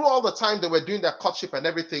 Through all the time they were doing their courtship and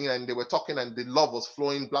everything, and they were talking, and the love was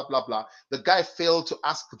flowing, blah blah blah. The guy failed to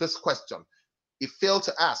ask this question. He failed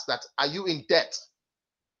to ask that, are you in debt?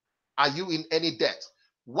 Are you in any debt?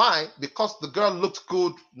 Why? Because the girl looked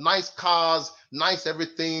good, nice cars, nice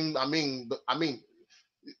everything. I mean,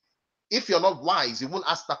 if you're not wise, you won't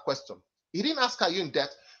ask that question. He didn't ask, are you in debt?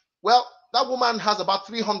 Well, that woman has about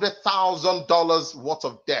 $300,000 worth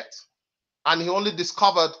of debt. And he only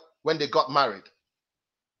discovered when they got married.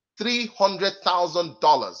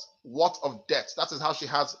 $300,000 worth of debt. That is how she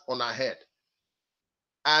has on her head.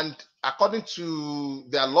 And according to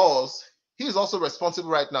their laws, he is also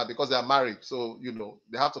responsible right now because they are married. So,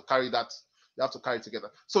 they have to carry that. They have to carry it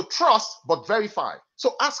together. So trust, but verify.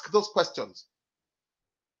 So ask those questions.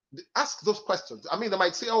 Ask those questions. I mean, they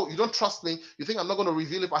might say, oh, you don't trust me. You think I'm not going to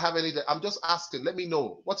reveal if I have any debt. I'm just asking. Let me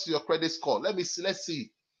know. What's your credit score? Let me see.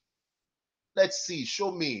 Let's see.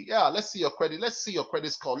 Show me. Yeah, let's see your credit. Let's see your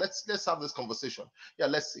credit score. Let's have this conversation. Yeah,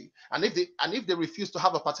 let's see. And if they refuse to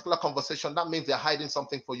have a particular conversation, that means they're hiding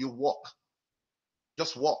something for you. Walk.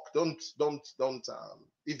 Just walk. Don't.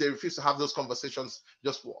 If they refuse to have those conversations,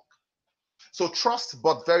 just walk. So trust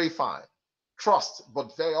but verify. Trust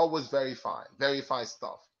but always verify. Verify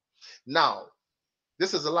stuff. Now,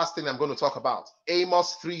 this is the last thing I'm going to talk about.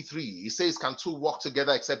 Amos 3:3. He says, can 2 walk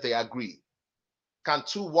together except they agree? Can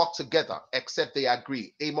 2 walk together except they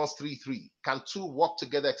agree? Amos 3:3. Can 2 walk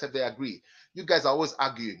together except they agree? You guys are always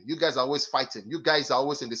arguing. You guys are always fighting. You guys are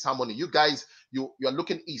always in disharmony. You guys, you're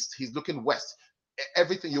looking east. He's looking west.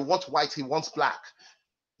 Everything, you want white, he wants black.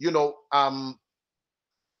 You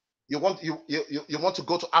want to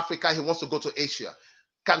go to Africa, he wants to go to Asia.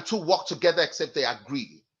 Can 2 walk together except they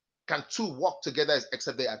agree? Can 2 walk together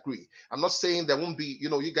except they agree? I'm not saying there won't be,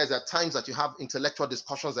 you guys, at times that you have intellectual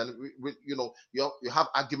discussions and, you have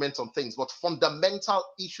arguments on things, but fundamental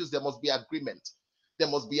issues, there must be agreement. There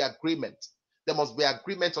must be agreement. There must be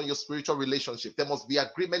agreement on your spiritual relationship. There must be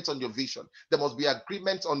agreement on your vision. There must be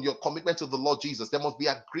agreement on your commitment to the Lord Jesus. There must be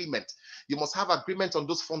agreement. You must have agreement on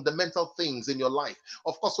those fundamental things in your life.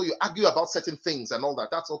 Of course, so you argue about certain things and all that.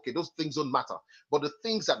 That's okay. Those things don't matter. But the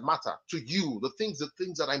things that matter to you, the things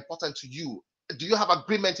that are important to you, do you have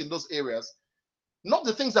agreement in those areas? Not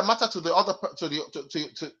the things that matter to the other,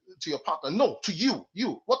 to your partner. No, to you.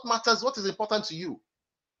 You. What matters? What is important to you?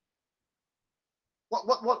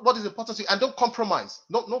 What is important to you? And don't compromise.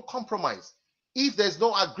 No compromise. If there's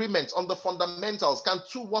no agreement on the fundamentals, can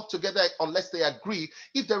 2 work together unless they agree?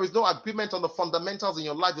 If there is no agreement on the fundamentals in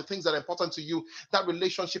your life, the things that are important to you, that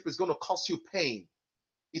relationship is going to cost you pain.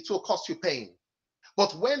 It will cost you pain.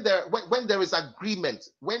 But when there is agreement,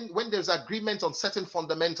 when there's agreement on certain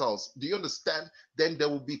fundamentals, do you understand? Then there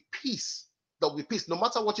will be peace. There will be peace. No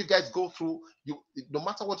matter what you guys go through, you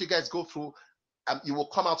will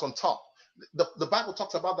come out on top. The Bible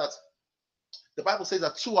talks about that. The Bible says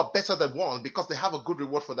that 2 are better than 1 because they have a good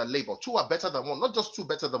reward for their labor. 2 are better than 1, not just 2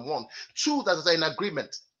 better than 1. 2 that are in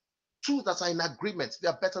agreement. 2 that are in agreement, they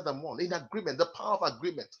are better than 1. In agreement, the power of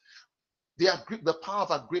agreement. The power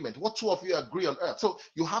of agreement. What 2 of you agree on earth? So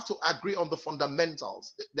you have to agree on the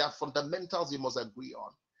fundamentals. There are fundamentals you must agree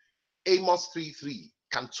on. Amos 3:3.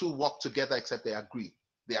 Can 2 walk together except they agree?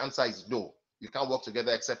 The answer is no. You can't work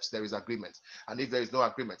together except there is agreement. And if there is no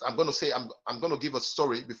agreement, I'm going to give a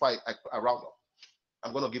story before I round up.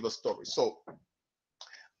 I'm going to give a story. So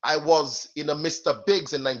I was in a Mr.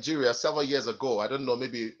 Biggs in Nigeria several years ago. I don't know,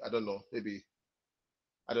 maybe up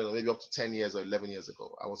to 10 years or 11 years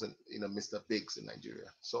ago. I was in a Mr. Biggs in Nigeria.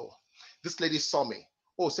 So this lady saw me.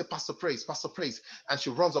 Oh, say Pastor Praise, Pastor Praise. And she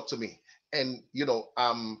runs up to me. And,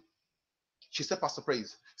 she said, Pastor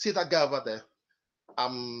Praise, see that guy over there?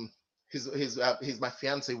 He's my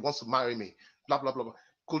fiance. He wants to marry me. Blah, blah, blah, blah.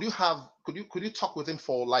 Could you talk with him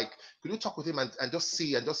could you talk with him and just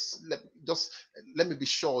see and just let me be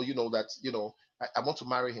sure, that, I want to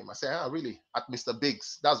marry him. I said, really? At Mr.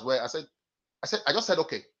 Biggs? That's where I just said,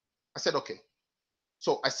 okay. I said, okay.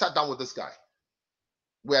 So I sat down with this guy.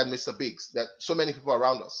 We're at Mr. Biggs. There are so many people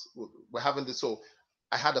around us. We're having this. So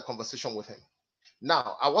I had a conversation with him.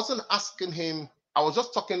 Now, I wasn't asking him. I was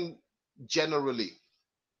just talking generally.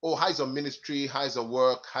 Oh, how's your ministry? How's your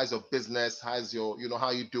work? How's your business? How's your,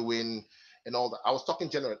 how you doing? And all that. I was talking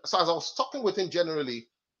generally. So as I was talking with him generally,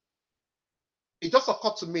 it just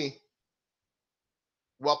occurred to me,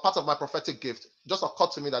 well, part of my prophetic gift, just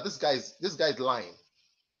occurred to me that this guy is lying.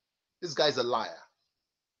 This guy is a liar.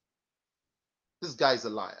 This guy is a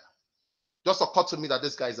liar. Just occurred to me that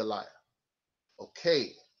this guy is a liar.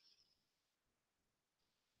 Okay.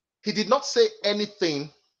 He did not say anything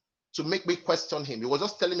to make me question him. He was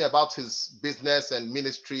just telling me about his business and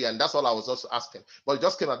ministry, and that's all I was also asking. But it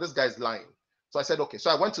just came out, this guy's lying. So I said, okay. So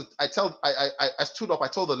I stood up, I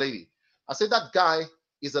told the lady, I said, that guy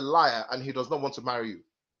is a liar and he does not want to marry you.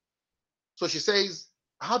 So she says,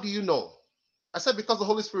 how do you know? I said, because the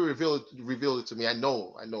Holy Spirit revealed it to me. I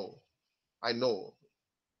know.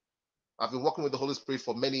 I've been working with the Holy Spirit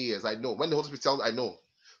for many years. I know. When the Holy Spirit tells, I know.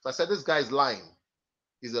 So I said, this guy is lying.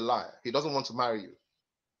 He's a liar. He doesn't want to marry you.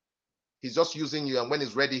 He's just using you, and when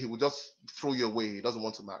he's ready, he will just throw you away. He doesn't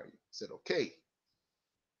want to marry you. I said, okay.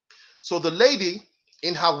 So the lady,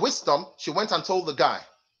 in her wisdom, she went and told the guy.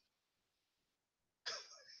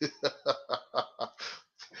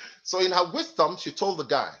 So in her wisdom, she told the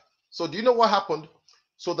guy. So do you know what happened?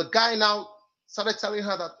 So the guy now started telling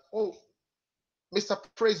her that, oh, Mr.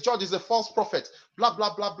 Praise George is a false prophet, blah,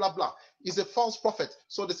 blah, blah, blah, blah. He's a false prophet.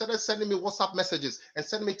 So they started sending me WhatsApp messages and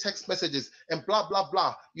sending me text messages and blah, blah,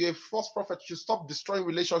 blah. You're a false prophet. You stop destroying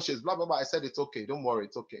relationships, blah, blah, blah. I said, it's okay. Don't worry.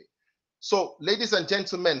 It's okay. So, ladies and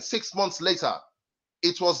gentlemen, 6 months later,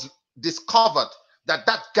 it was discovered that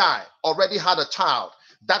that guy already had a child.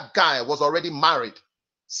 That guy was already married.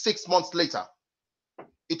 6 months later,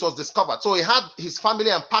 it was discovered. So he had his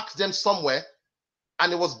family and packed them somewhere,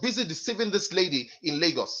 and he was busy deceiving this lady in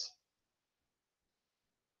Lagos.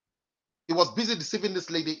 He was busy deceiving this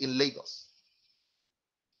lady in Lagos.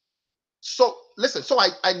 So listen, so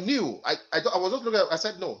I knew, I was just looking at, I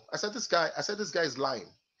said, no. I said, this guy is lying.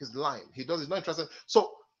 He's lying. He's not interested.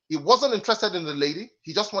 So he wasn't interested in the lady.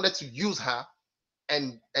 He just wanted to use her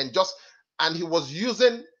and he was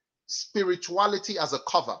using spirituality as a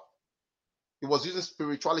cover. He was using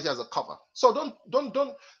spirituality as a cover. So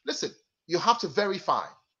don't listen. You have to verify.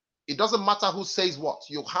 It doesn't matter who says what.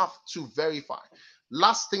 You have to verify.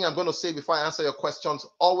 Last thing I'm going to say before I answer your questions,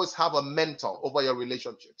 always have a mentor over your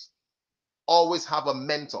relationships. Always have a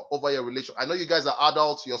mentor over your relationship. I know you guys are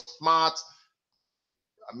adults, you're smart.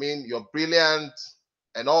 I mean, you're brilliant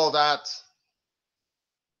and all that.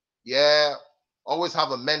 Yeah, always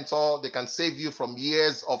have a mentor. They can save you from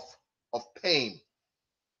years of pain,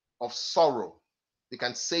 of sorrow. They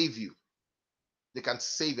can save you. They can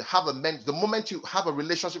save you. Have a mentor. The moment you have a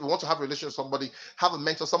relationship, you want to have a relationship with somebody, have a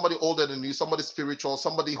mentor, somebody older than you, somebody spiritual,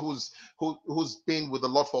 somebody who's been with the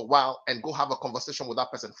Lord for a while, and go have a conversation with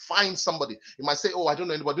that person. Find somebody. You might say, oh, I don't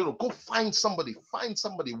know anybody. No, go find somebody. Find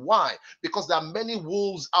somebody. Why? Because there are many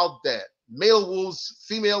wolves out there. Male wolves,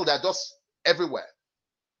 female, they're just everywhere.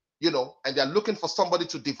 And they're looking for somebody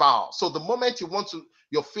to devour. So the moment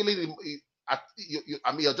you're feeling,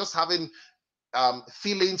 you're just having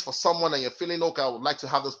feelings for someone, and you're feeling, okay, I would like to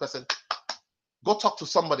have this person, go talk to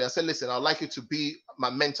somebody and say, listen, I'd like you to be my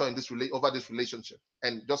mentor in over this relationship,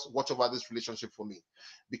 and just watch over this relationship for me.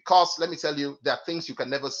 Because let me tell you, there are things you can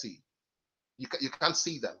never see. You can't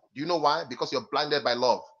see them. Do you know why? Because you're blinded by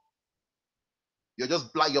love. You're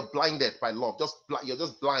just blind. You're blinded by love. You're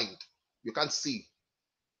just blind. You can't see.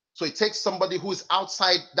 So it takes somebody who is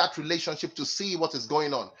outside that relationship to see what is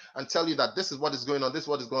going on and tell you that this is what is going on, this is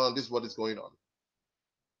what is going on, this is what is going on.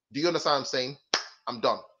 Do you understand what I'm saying? I'm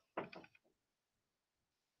done.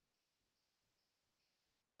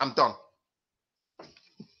 I'm done.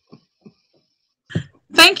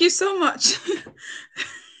 Thank you so much.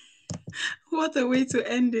 What a way to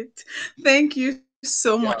end it. Thank you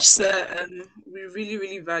so much, sir. We really,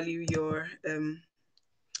 really value your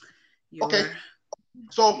okay.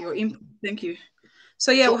 So your input. Thank you.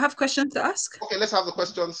 So yeah, So- we'll have questions to ask. Okay, let's have the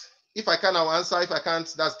questions. If I can, I'll answer. If I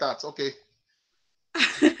can't, that's that. Okay.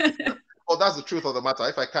 Oh, that's the truth of the matter.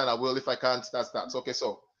 If I can, I will. If I can't, that's that. Okay,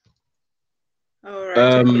 so. All right.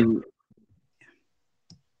 Okay.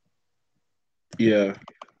 Yeah.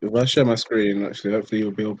 If I share my screen, actually, hopefully you'll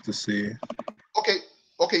be able to see. Okay.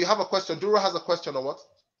 Okay, you have a question. Duro has a question or what?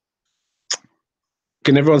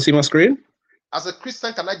 Can everyone see my screen? As a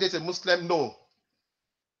Christian, can I date a Muslim? No.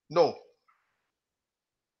 No.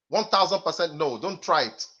 1000% no. Don't try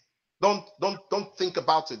it. Don't think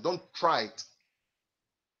about it. Don't try it.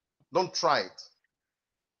 Don't try it.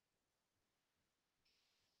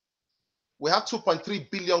 We have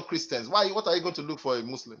 2.3 billion Christians. Why? What are you going to look for a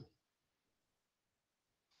Muslim?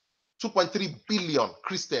 2.3 billion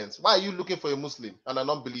Christians. Why are you looking for a Muslim and an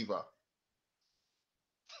unbeliever?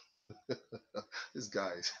 These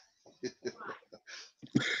guys.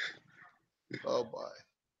 Oh boy.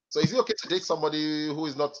 So is it okay to date somebody who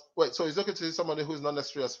is not so is it okay to date somebody who is not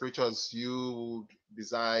necessarily as spiritual as you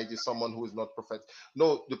desire, is someone who is not prophetic?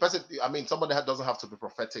 No, the person, I mean, somebody that doesn't have to be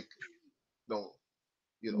prophetic. No,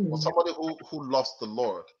 but somebody who loves the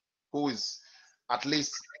Lord, who is at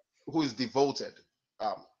least who is devoted.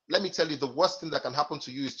 Let me tell you, the worst thing that can happen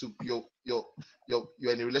to you is to you're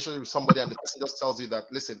in a relationship with somebody and the person just tells you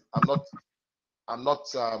that, listen, I'm not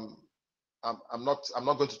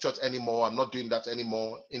going to church anymore. I'm not doing that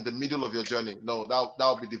anymore in the middle of your journey. No, that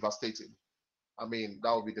would be devastating. I mean,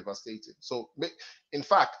 that would be devastating. So in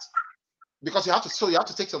fact, because you have to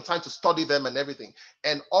take some time to study them and everything.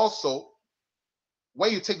 And also,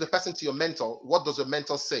 when you take the person to your mentor, what does your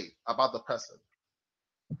mentor say about the person?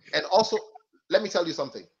 And also, let me tell you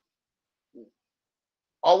something.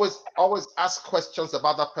 Always ask questions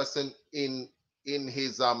about that person in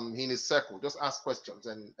his circle. Just ask questions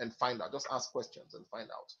and find out. Just ask questions and find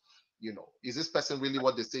out. Is this person really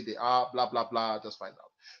what they say they are? Blah blah blah. Just find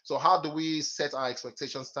out. So how do we set our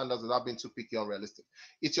expectation standards without being too picky or unrealistic?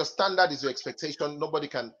 It's your standard, it's your expectation. Nobody.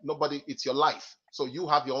 It's your life. So you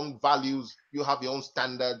have your own values. You have your own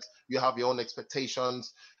standards. You have your own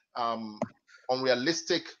expectations.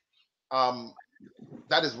 Unrealistic.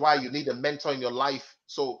 That is why you need a mentor in your life,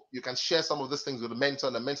 so you can share some of these things with a mentor,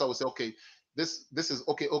 and the mentor will say, okay, this is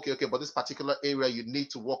okay, but this particular area you need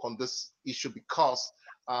to work on this issue because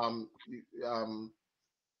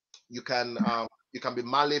you can be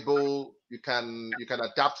malleable, you can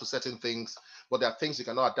adapt to certain things, but there are things you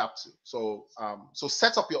cannot adapt to. So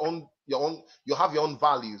set up your own, you have your own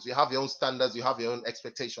values, you have your own standards, you have your own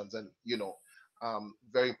expectations, and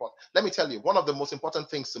very important. Let me tell you, one of the most important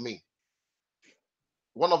things to me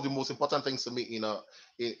in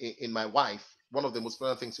my wife, one of the most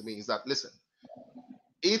important things to me is that, listen,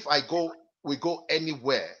 if we go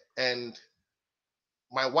anywhere and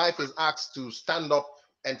my wife is asked to stand up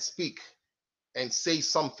and speak and say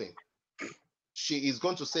something, she is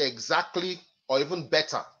going to say exactly or even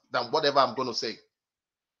better than whatever I'm going to say.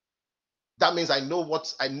 That means I know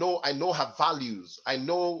her values. I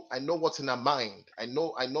know what's in her mind. I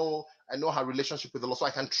know her relationship with the Lord. So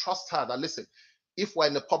I can trust her that, listen, if we're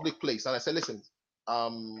in a public place and I say, listen,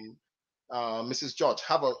 Mrs. George,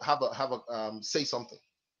 say something.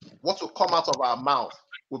 What will come out of our mouth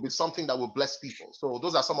will be something that will bless people. So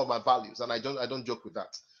those are some of my values, and I don't joke with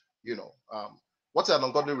that. What's an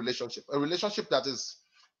ungodly relationship? A relationship that is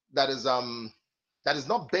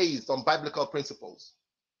not based on biblical principles.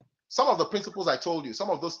 Some of the principles I told you, some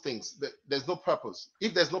of those things, there's no purpose.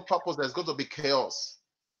 If there's no purpose, there's going to be chaos.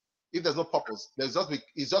 If there's no purpose,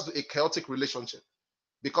 it's just a chaotic relationship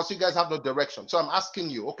because you guys have no direction. So I'm asking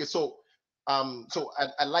you, okay, so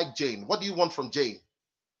I like Jane. What do you want from Jane?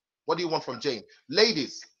 What do you want from Jane?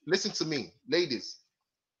 Ladies, listen to me, ladies.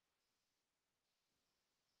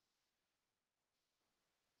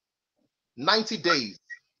 $90 days.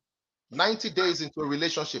 90 days into a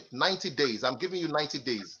relationship. 90 days. I'm giving you 90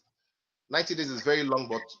 days. 90 days is very long,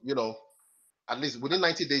 but at least within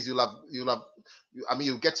 90 days,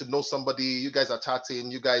 you'll get to know somebody. You guys are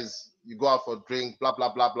chatting. You go out for a drink, blah,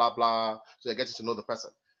 blah, blah, blah, blah. So you're getting to know the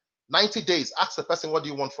person. 90 days, ask the person, what do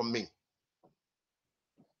you want from me?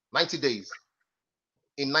 90 days.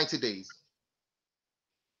 In 90 days.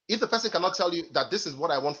 If the person cannot tell you that this is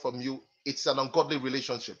what I want from you, it's an ungodly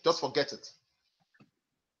relationship. Just forget it.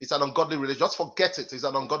 It's an ungodly relationship. Just forget it. It's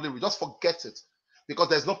an ungodly. Just forget it, because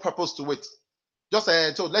there's no purpose to it. Just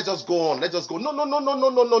so let's just go on. Let's just go. No.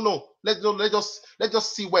 Let's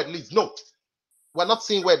just see where it leads. No, we're not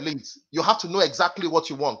seeing where it leads. You have to know exactly what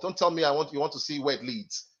you want. Don't tell me you want to see where it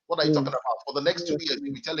leads. What are you talking about? For the next 2 years,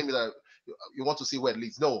 you'll be telling me that you want to see where it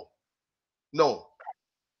leads. No.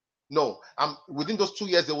 No, within those 2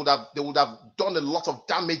 years, they would have done a lot of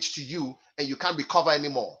damage to you, and you can't recover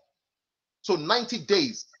anymore. So 90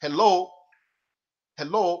 days. Hello.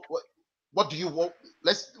 What do you want?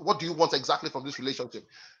 What do you want exactly from this relationship?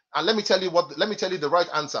 And let me tell you the right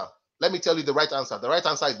answer. Let me tell you the right answer. The right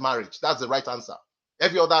answer is marriage. That's the right answer.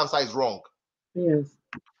 Every other answer is wrong. Yes.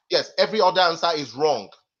 Yes, every other answer is wrong.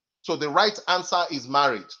 So the right answer is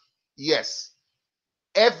marriage. Yes.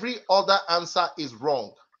 Every other answer is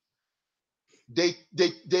wrong. Day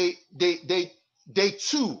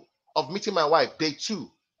 2 of meeting my wife. Day two.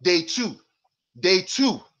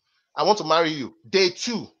 I want to marry you. Day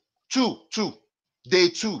 2. Day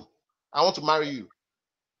 2. I want to marry you.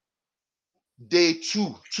 Day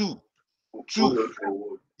 2.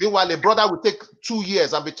 Meanwhile, a brother will take 2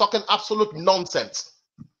 years and be talking absolute nonsense.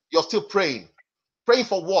 You're still praying. Praying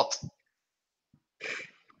for what?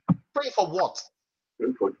 Praying for what?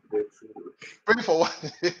 Praying for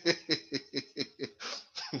what?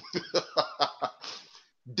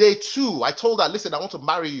 Day 2, I told her, listen, I want to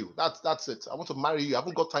marry you. That's it. I want to marry you. I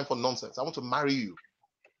haven't got time for nonsense. I want to marry you.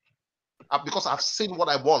 Because I've seen what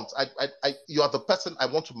I want. You are the person I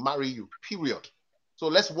want to marry you, period. So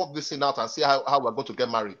let's work this thing out and see how we're going to get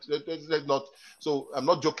married. So I'm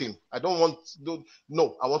not joking. I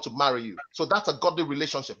no, I want to marry you. So that's a godly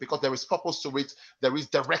relationship because there is purpose to it. There is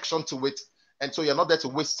direction to it. And so you're not there to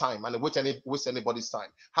waste time and waste anybody's time.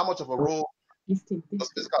 How much of a role does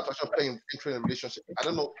physical attraction play in entering a relationship? I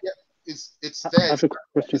don't know. Yeah, it's there. It's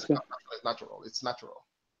natural. It's natural.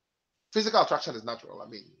 Physical attraction is natural. I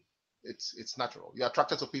mean, it's natural. You're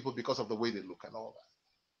attracted to people because of the way they look and all that.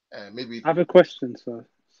 Maybe I have a question, sir.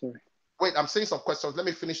 Sorry. Wait, I'm saying some questions. Let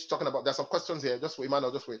me finish talking about. There's some questions here. Just wait,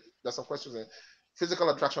 Emmanuel. Just wait. There's some questions here. Physical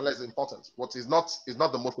attraction is important. What is not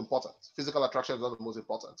the most important. Physical attraction is not the most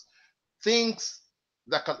important. Things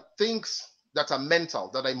that are mental,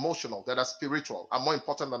 that are emotional, that are spiritual are more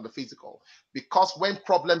important than the physical. Because when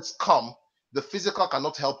problems come, the physical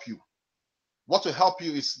cannot help you. What will help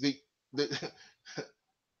you is the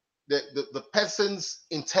person's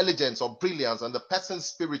intelligence or brilliance and the person's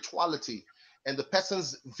spirituality and the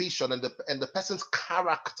person's vision and the person's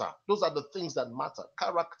character. Those are the things that matter.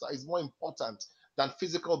 Character is more important than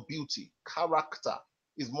physical beauty. Character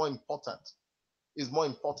is more important. Is more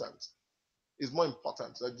important.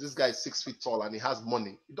 This guy is 6 feet tall and he has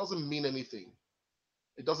money. It doesn't mean anything.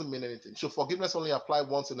 It doesn't mean anything. Should forgiveness only apply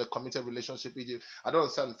once in a committed relationship? I don't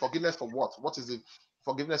understand. Forgiveness for what? What is it?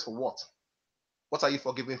 Forgiveness for what? What are you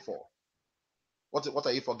forgiving for? What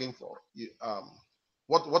are you forgiving for?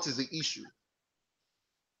 What is the issue?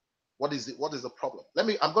 What is the problem?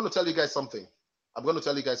 I'm going to tell you guys something.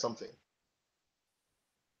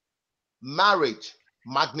 Marriage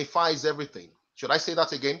magnifies everything. Should I say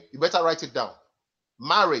that again? You better write it down.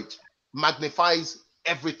 Marriage magnifies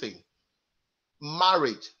everything.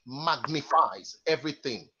 Marriage magnifies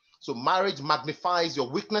everything. So marriage magnifies your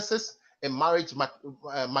weaknesses and marriage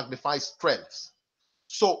magnifies strengths.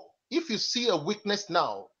 So if you see a weakness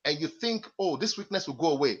now and you think, oh, this weakness will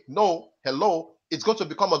go away. No, hello, it's going to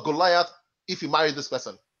become a Goliath if you marry this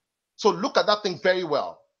person. So look at that thing very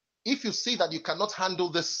well. If you see that you cannot handle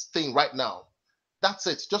this thing right now, that's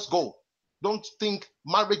it. Just go. Don't think.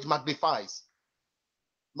 Marriage magnifies.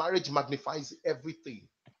 Marriage magnifies everything.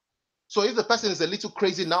 So if the person is a little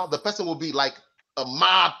crazy now, the person will be like a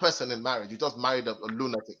mad person in marriage. You just married a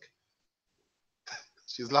lunatic.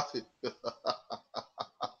 She's laughing.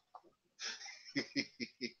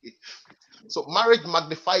 So marriage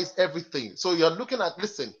magnifies everything. So you're looking at,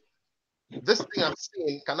 listen, this thing I'm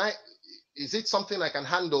saying, is it something I can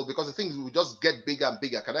handle? Because the things will just get bigger and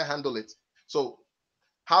bigger. Can I handle it? So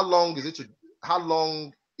how long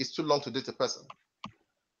is too long to date a person?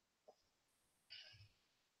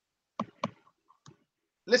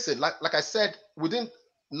 Listen, like I said, within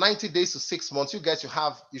 90 days to 6 months, you guys should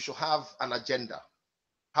have an agenda.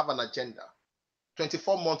 Have an agenda.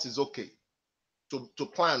 24 months is okay to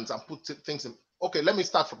plan and put things in. Okay, let me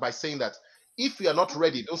start by saying that if you are not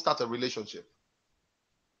ready, don't start a relationship.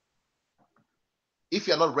 If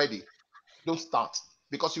you're not ready, don't start,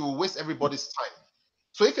 because you will waste everybody's time.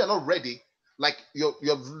 So if you're not ready, like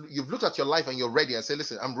you've looked at your life and you're ready and say,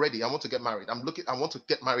 listen, I'm ready. I want to get married. I want to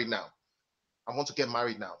get married now. I want to get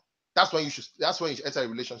married now. That's when you should enter a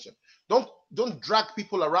relationship. Don't drag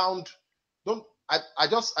people around. I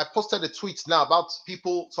posted a tweet now about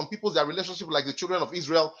some people's their relationship, like the children of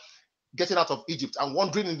Israel getting out of Egypt and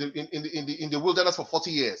wandering in the wilderness for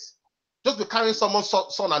 40 years. Just be carrying someone's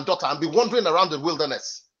son and daughter and be wandering around the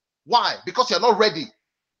wilderness. Why? Because you're not ready.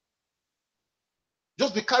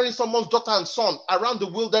 Just be carrying someone's daughter and son around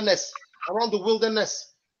the wilderness,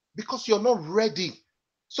 because you're not ready.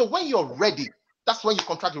 So when you're ready, that's when you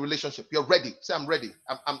contract a relationship. You're ready. Say, I'm ready.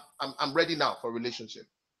 I'm ready now for a relationship.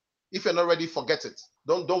 If you're not ready, forget it.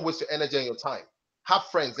 Don't waste your energy and your time. Have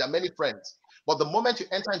friends. There are many friends. But the moment you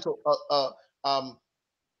enter into a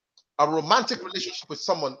romantic relationship with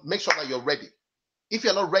someone, make sure that you're ready. If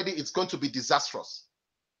you're not ready, it's going to be disastrous.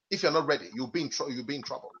 If you're not ready, you'll be in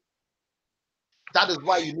trouble. That is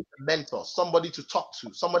why you need a mentor, somebody to talk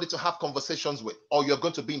to, somebody to have conversations with, or you're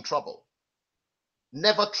going to be in trouble.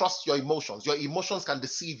 Never trust your emotions. Your emotions can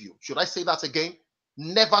deceive you. Should I say that again?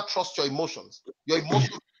 Never trust your emotions. Your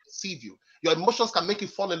emotions can deceive you. Your emotions can make you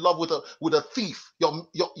fall in love with a thief. Your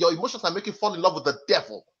emotions can make you fall in love with the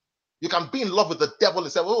devil. You can be in love with the devil and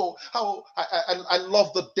say, "Oh, how I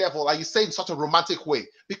love the devil," and you say in such a romantic way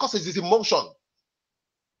because it's his emotion.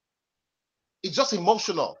 It's just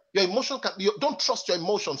emotional. Your emotion don't trust your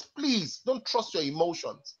emotions. Please don't trust your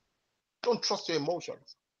emotions. Don't trust your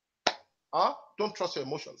emotions. Huh? Don't trust your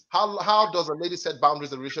emotions. How does a lady set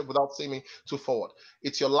boundaries in a relationship without seeming too forward?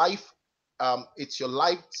 It's your life. It's your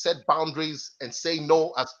life. Set boundaries and say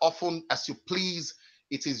no as often as you please.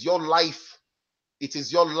 It is your life. It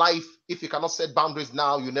is your life. If you cannot set boundaries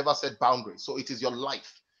now, you never set boundaries. So it is your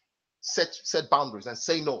life. Set boundaries and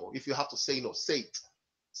say no. If you have to say no, say it.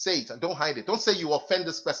 Say it and don't hide it. Don't say you offend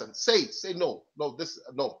this person. Say it. Say no. No,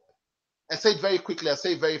 no. And say it very quickly and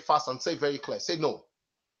say it very fast and say it very clear. Say no.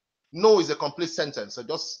 No is a complete sentence. So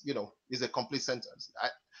just, is a complete sentence.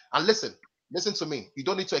 And listen to me. You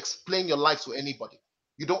don't need to explain your life to anybody.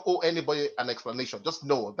 You don't owe anybody an explanation. Just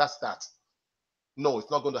know that's that. No, it's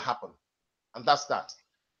not going to happen. And that's that.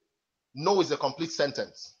 No is a complete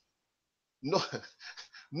sentence. No,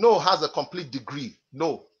 no has a complete degree.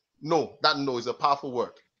 No, that no is a powerful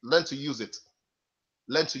word. Learn to use it.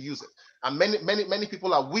 Learn to use it. And many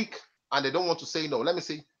people are weak and they don't want to say no. Let me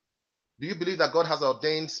see. Do you believe that God has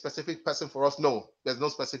ordained specific person for us? No, there's no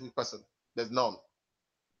specific person. There's none.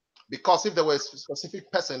 Because if there were a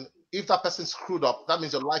specific person, if that person screwed up, that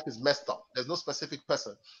means your life is messed up. There's no specific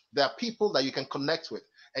person. There are people that you can connect with,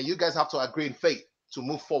 and you guys have to agree in faith to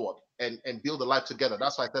move forward and build a life together.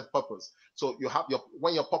 That's why I said purpose. So you have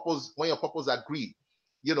when your purpose agree,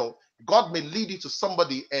 God may lead you to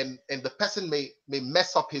somebody, and the person may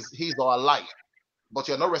mess up his or her life, but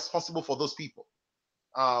you're not responsible for those people.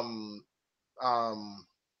 No,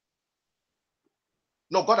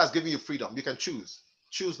 God has given you freedom. You can choose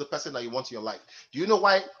the person that you want in your life. Do you know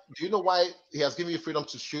why he has given you freedom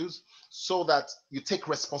to choose? So that you take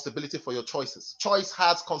responsibility for your choices. Choice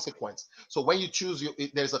has consequence. So when you choose,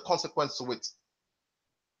 there's a consequence to it.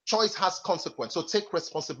 Choice has consequence. So take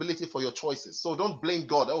responsibility for your choices. So don't blame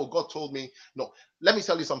God. Oh, God told me. No, let me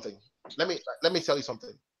tell you something. Let me tell you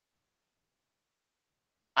something.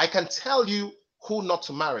 I can tell you who not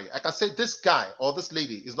to marry. I can say this guy or this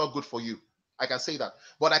lady is not good for you. I can say that,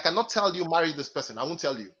 but I cannot tell you marry this person. I won't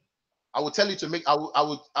tell you. I will tell you to make. I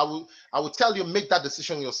will tell you make that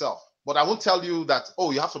decision yourself. But I won't tell you that, oh,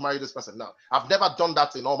 you have to marry this person. No, I've never done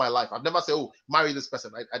that in all my life. I've never said, oh, marry this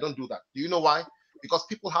person. I don't do that. Do you know why? Because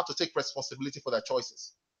people have to take responsibility for their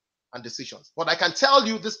choices and decisions. But I can tell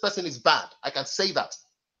you this person is bad. I can say that,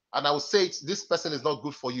 and I will say it. This person is not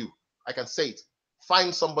good for you. I can say it.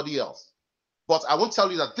 Find somebody else. But I won't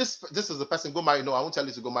tell you that this is the person, go marry. No, I won't tell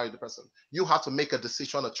you to go marry the person. You have to make a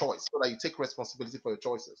decision, a choice, so that you take responsibility for your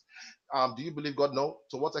choices. Do you believe God? No.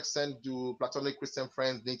 To what extent do platonic Christian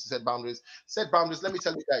friends need to set boundaries? Set boundaries. Let me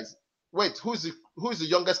tell you guys. Wait, who's the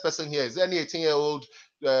youngest person here? Is there any 18-year-old,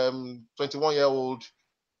 21-year-old?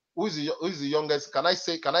 Who is the youngest? Can I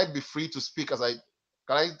be free to speak as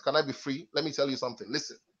can I be free? Let me tell you something.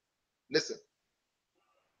 Listen.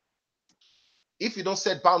 If you don't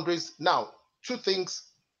set boundaries now, two things.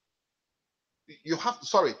 You have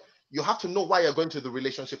to know why you're going to the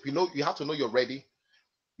relationship. You have to know you're ready.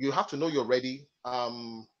 You have to know you're ready.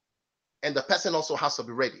 And the person also has to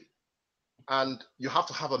be ready. And you have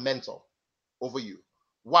to have a mentor over you.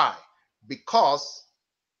 Why? Because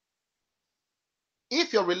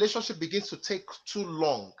if your relationship begins to take too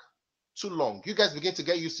long, you guys begin to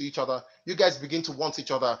get used to each other, you guys begin to want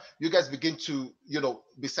each other, you guys begin to,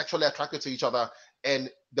 be sexually attracted to each other,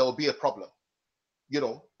 and there will be a problem.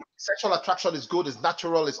 Sexual attraction is good, is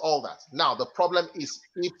natural, is all that. Now, the problem is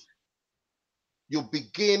if you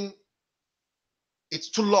begin, it's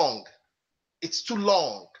too long. It's too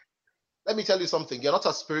long. Let me tell you something. You're not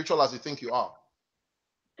as spiritual as you think you are.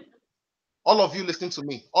 All of you listening to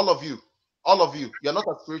me, all of you, you're not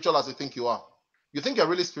as spiritual as you think you are. You think you're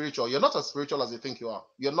really spiritual. You're not as spiritual as you think you are.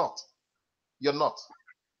 You're not. You're not.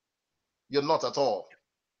 You're not at all.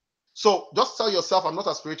 So just tell yourself, I'm not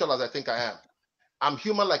as spiritual as I think I am. I'm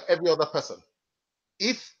human like every other person.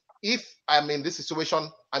 If if I'm in this situation,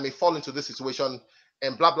 I may fall into this situation,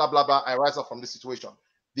 and blah blah blah blah. I rise up from this situation.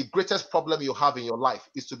 The greatest problem you have in your life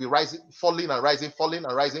is to be rising, falling and rising, falling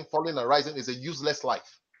and rising, falling and rising. Is a useless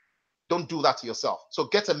life. Don't do that to yourself. So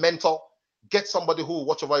get a mentor, get somebody who will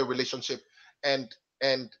watch over your relationship, and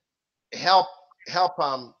help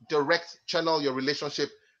direct channel your relationship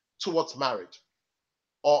towards marriage.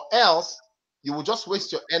 Or else you will just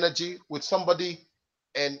waste your energy with somebody,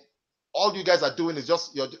 and all you guys are doing is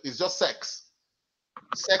just sex,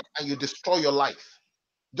 and you destroy your life.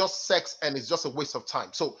 Just sex, and it's just a waste of time.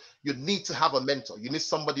 So you need to have a mentor. You need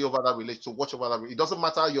somebody over that relationship to watch over that. It doesn't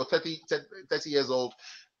matter you're 30 years old.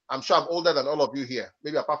 I'm sure I'm older than all of you here.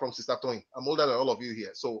 Maybe apart from Sister Tony, I'm older than all of you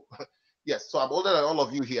here. So yes, so I'm older than all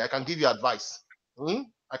of you here. I can give you advice.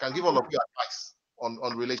 I can give all of you advice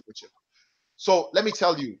on relationship. So let me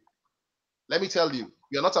tell you,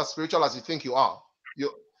 you're not as spiritual as you think you are.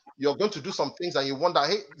 You're going to do some things and you wonder,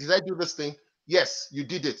 hey, did I do this thing? Yes, you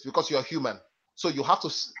did it because you're human. So you have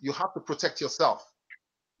to protect yourself.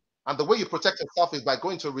 And the way you protect yourself is by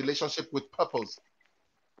going to a relationship with purpose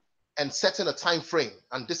and setting a time frame.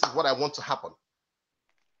 And this is what I want to happen.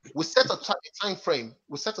 We set a time frame.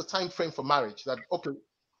 We set a time frame for marriage that, okay,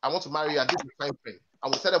 I want to marry you and this is the time frame.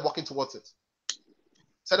 And we started working towards it.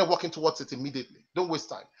 Started working towards it immediately. Don't waste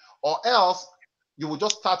time. Or else you will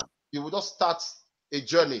just start a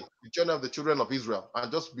journey, the journey of the children of Israel,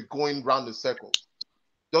 and just be going round in circles.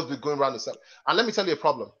 Just be going round in circles. And let me tell you a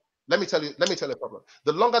problem. Let me tell you a problem.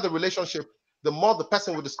 The longer the relationship, the more the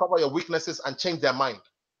person will discover your weaknesses and change their mind.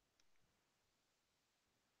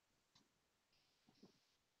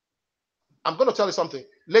 I'm going to tell you something.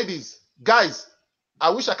 Ladies, guys, I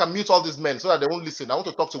wish I can mute all these men so that they won't listen. I want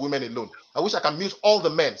to talk to women alone. I wish I can mute all the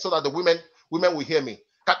men so that the women will hear me.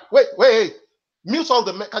 Wait. Mute all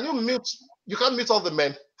the men. Can you mute? You can't mute all the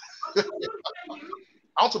men. I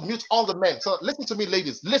want to mute all the men. So listen to me,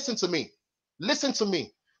 ladies. Listen to me. Listen to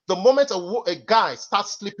me. The moment a guy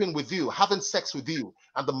starts sleeping with you, having sex with you,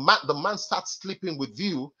 and the man starts sleeping with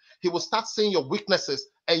you, he will start seeing your weaknesses,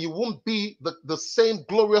 and you won't be the same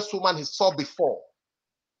glorious woman he saw before.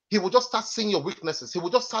 He will just start seeing your weaknesses. He will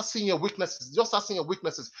just start seeing your weaknesses. Just start seeing your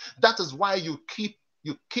weaknesses. That is why you keep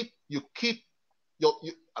your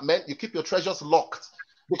treasures locked.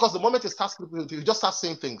 Because the moment he starts sleeping with you, you just start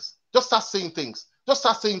saying things. Just start saying things. Just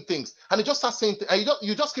start saying things. And he just starts saying things. And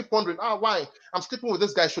you just keep wondering, why? I'm sleeping with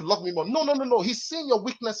this guy. He should love me more. No. He's seeing your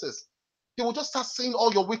weaknesses. He will just start seeing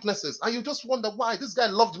all your weaknesses. And you just wonder why. This guy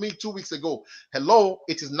loved me 2 weeks ago. Hello,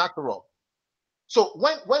 it is natural. So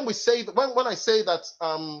when I say that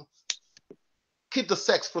keep the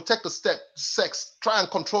sex, protect the sex, try and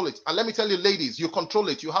control it. And let me tell you, ladies, you control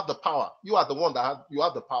it. You have the power. You are the one you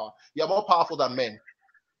have the power. You are more powerful than men.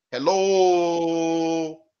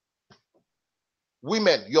 Hello.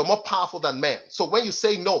 Women, you're more powerful than men. So when you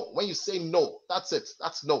say no, that's it.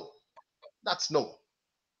 That's no. That's no.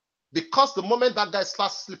 Because the moment that guy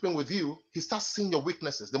starts sleeping with you, he starts seeing your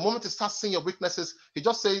weaknesses. The moment he starts seeing your weaknesses, he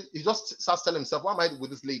just starts telling himself, why am I with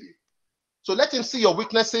this lady? So let him see your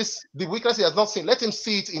weaknesses, the weakness he has not seen. Let him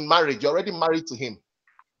see it in marriage. You're already married to him.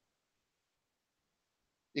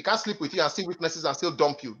 He can't sleep with you and see weaknesses and still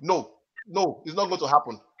dump you. No, it's not going to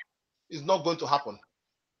happen. It's not going to happen.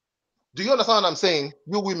 Do you understand what I'm saying?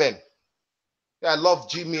 You women. I love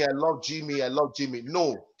Jimmy.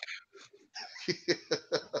 No.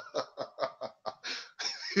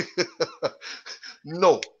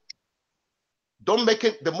 No. Don't make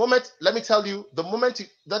it. The moment, let me tell you, the moment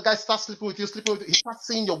that guy starts sleeping with you, he starts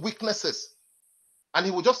seeing your weaknesses. And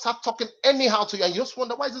he will just start talking anyhow to you. And you just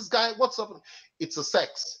wonder, why is this guy? What's up? It's a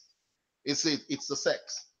sex. It's the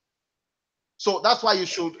sex. So that's why you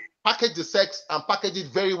should package the sex and package it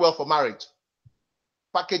very well for marriage.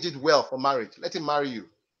 Package it well for marriage. Let him marry you.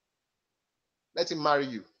 Let him marry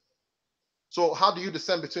you. So how do you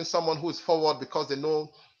discern between someone who is forward because they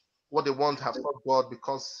know what they want, have sought God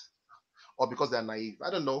because they're naive?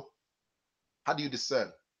 I don't know. How do you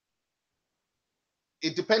discern?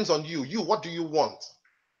 It depends on you. What do you want?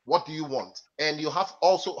 What do you want? And you have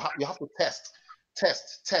to test.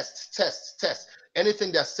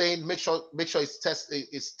 Anything they're saying, make sure it's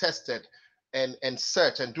tested, and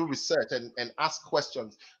search and do research and ask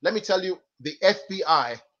questions. Let me tell you, the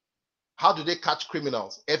FBI, how do they catch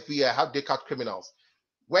criminals? FBI, how do they catch criminals?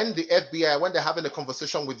 When the FBI, when they're having a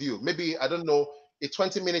conversation with you, maybe, I don't know, a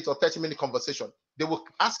 20-minute or 30-minute conversation, they will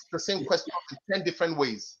ask the same question in 10 different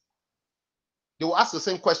ways. They will ask the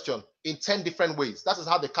same question in 10 different ways. That is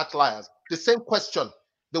how they catch liars. The same question,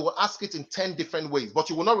 they will ask it in 10 different ways, but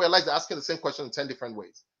you will not realize they're asking the same question in 10 different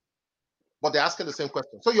ways. But they're asking the same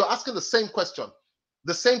question. So you're asking the same question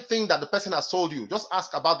The same thing that the person has told you, just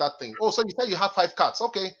ask about that thing. Oh, so you said you have 5 cats.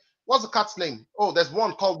 Okay. What's the cat's name? Oh, there's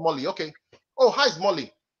one called Molly. Okay. Oh, hi,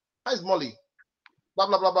 Molly. Hi, Molly. Blah,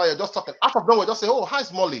 blah, blah, blah. You're just talking. Out of nowhere, just say, oh, hi,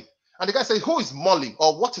 Molly. And the guy says, who is Molly?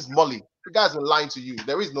 Or what is Molly? The guy's been lying to you.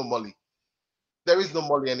 There is no Molly. There is no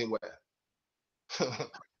Molly anywhere.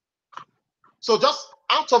 So just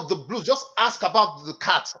out of the blue, just ask about the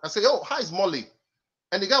cat and say, oh, hi, Molly.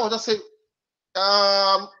 And the guy will just say,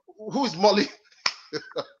 who is Molly?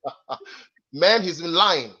 Man, he's been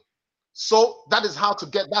lying. So that is how to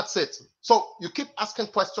get, that's it. So you keep asking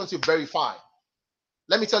questions, you verify.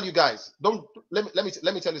 Let me tell you guys, let me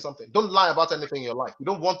tell you something. Don't lie about anything in your life. You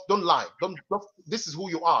don't lie. Don't, this is who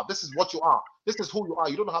you are. This is what you are. This is who you are.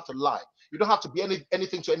 You don't have to lie. You don't have to be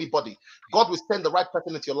anything to anybody. God will send the right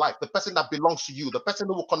person into your life, the person that belongs to you, the person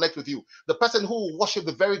who will connect with you, the person who will worship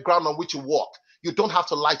the very ground on which you walk. You don't have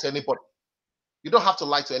to lie to anybody. You don't have to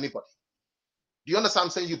lie to anybody. Do you understand what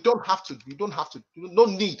I'm saying? You don't have to. No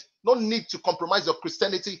need to compromise your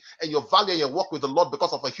Christianity and your value and your walk with the Lord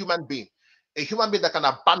because of a human being. A human being that can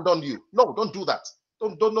abandon you. No, don't do that.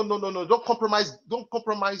 No. Don't compromise. Don't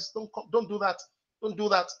compromise. Don't do that. Don't do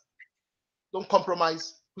that. Don't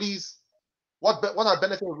compromise, please. What are the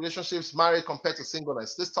benefits of relationships, married compared to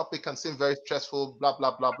singleness? This topic can seem very stressful. Blah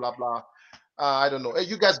blah blah blah blah. I don't know. Hey,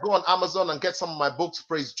 you guys go on Amazon and get some of my books.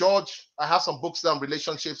 Praise George. I have some books there on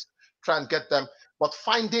relationships. Try and get them. But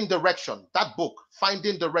Finding Direction, that book,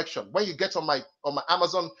 Finding Direction. When you get on my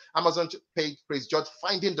Amazon page, Praise George,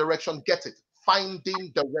 Finding Direction, get it.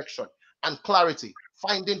 Finding Direction and Clarity.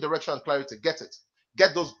 Finding Direction and Clarity, get it.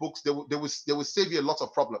 Get those books. They will save you a lot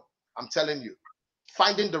of problem. I'm telling you.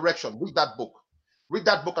 Finding Direction. Read that book. Read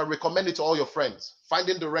that book and recommend it to all your friends.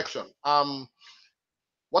 Finding Direction.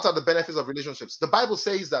 What are the benefits of relationships? The Bible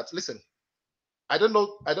says that, listen, I don't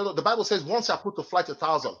know. The Bible says one shall put to flight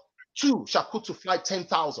 1,000. 2 shall put to flight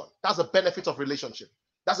 10,000. That's a benefit of relationship.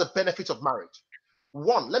 That's a benefit of marriage.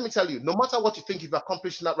 1, let me tell you, no matter what you think you've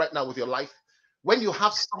accomplished right now with your life, when you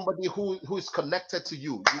have somebody who is connected to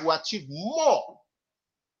you, you will achieve more.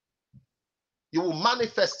 You will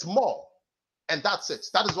manifest more. And that's it.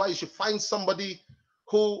 That is why you should find somebody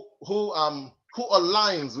who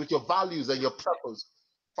aligns with your values and your purpose.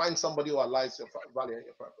 Find somebody who aligns your value and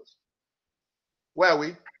your purpose. Where are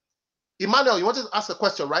we? Emmanuel, you wanted to ask a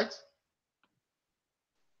question, right?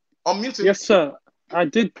 Unmute it. Yes, sir. I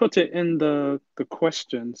did put it in the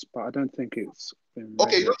questions, but I don't think it's been read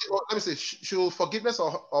Okay, yet. let me see. Should forgiveness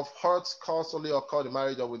of hurts cause only occur in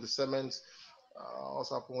marriage or with the discernment?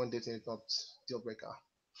 Also happen when dating is not deal breaker.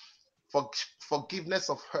 Forgiveness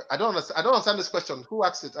of hurt. I don't understand this question. Who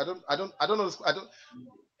asked it? I don't know this.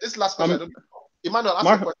 This last question. I don't know. Emmanuel, ask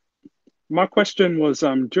the question. My question was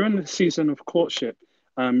during the season of courtship,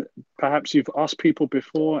 perhaps you've asked people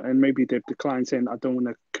before and maybe they've declined, saying, I don't want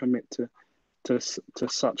to commit to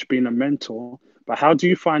such being a mentor, but how do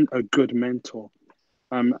you find a good mentor?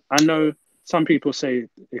 I know some people say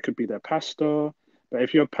it could be their pastor, but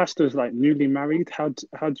if your pastor is like newly married, how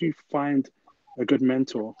do you find a good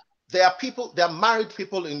mentor? There are married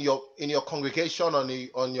people in your congregation,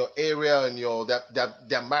 on your area, and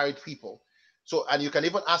they're married people. So, and you can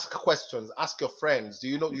even ask questions, ask your friends, do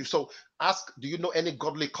you know any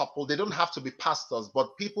godly couple? They don't have to be pastors,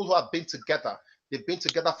 but people who have been together, they've been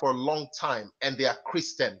together for a long time and they are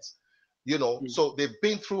Christians, so they've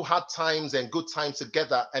been through hard times and good times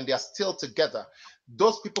together and they are still together.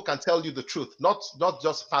 Those people can tell you the truth, not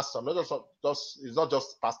just pastors, it's not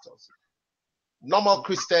just pastors. Normal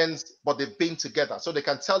Christians, but they've been together. So they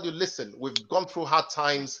can tell you, listen, we've gone through hard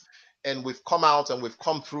times and we've come out and we've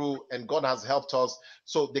come through and God has helped us.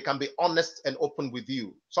 So they can be honest and open with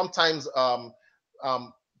you. Sometimes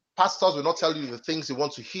pastors will not tell you the things you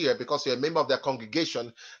want to hear because you're a member of their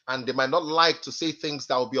congregation and they might not like to say things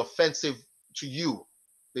that will be offensive to you.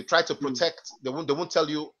 They try to protect. They won't tell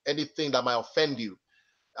you anything that might offend you.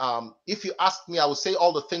 If you ask me, I will say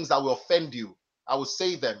all the things that will offend you. I will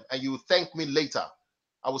say them and you will thank me later.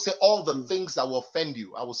 I will say all the things that will offend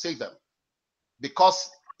you. I will say them because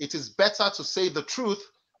it is better to say the truth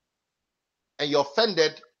and you're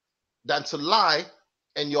offended than to lie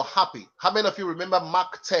and you're happy. How many of you remember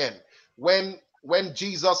Mark 10 when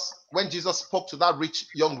Jesus spoke to that rich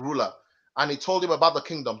young ruler and he told him about the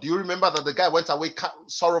kingdom? Do you remember that the guy went away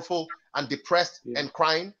sorrowful and depressed and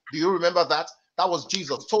crying? Do you remember that? That was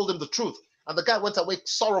Jesus. Told him the truth. And the guy went away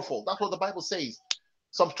sorrowful. That's what the Bible says.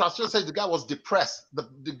 Some translations say the guy was depressed.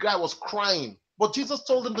 The guy was crying. But Jesus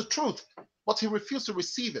told him the truth. But he refused to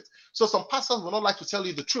receive it. So some pastors will not like to tell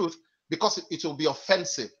you the truth because it will be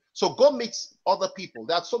offensive. So go meet other people.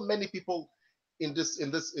 There are so many people in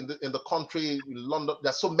the country, in London.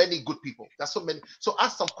 There's so many good people. There's so many. So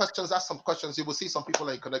ask some questions. You will see some people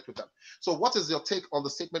and connect with them. So what is your take on the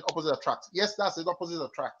statement opposite attract? Yes, that's it. Opposite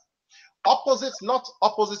attract. Opposites, not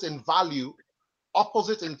opposites in value,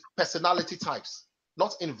 opposite in personality types,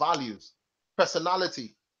 not in values.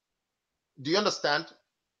 Personality. Do you understand?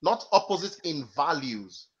 Not opposites in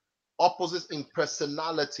values, opposites in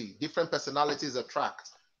personality. Different personalities attract.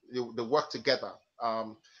 They work together.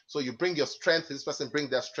 So you bring your strength, this person bring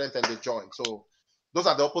their strength, and they join. So those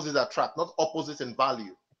are the opposites that attract, not opposites in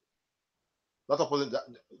value. Not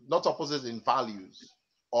opposites in values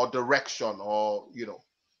or direction, or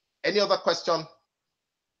Any other question?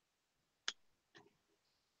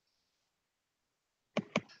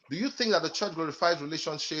 Do you think that the church glorifies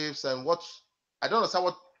relationships, and what? I don't understand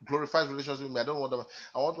what glorifies relationships mean. I don't want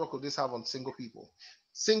what could this have on single people?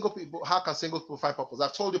 Single people, how can single people find purpose?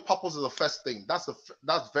 I've told you purpose is the first thing. That's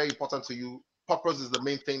very important to you. Purpose is the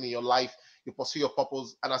main thing in your life. You pursue your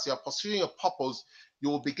purpose, and as you are pursuing your purpose, you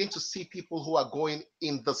will begin to see people who are going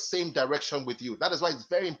in the same direction with you. That is why it's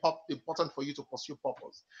very important for you to pursue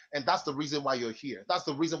purpose, and that's the reason why you're here. That's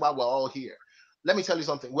the reason why we're all here. Let me tell you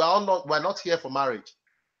something. We're not here for marriage.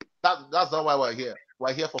 That's not why we're here.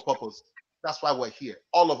 We're here for purpose. That's why we're here.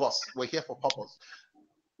 All of us, we're here for purpose.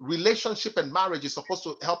 Relationship and marriage is supposed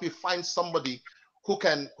to help you find somebody who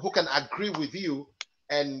can agree with you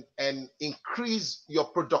and increase your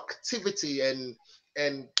productivity and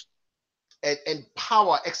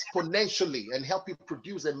power exponentially, and help you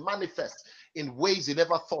produce and manifest in ways you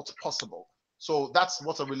never thought possible. So that's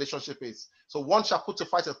what a relationship is. So one shall put to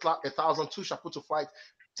fight 1,000, two shall put to fight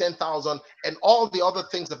 10,000, and all the other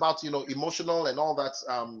things about emotional and all that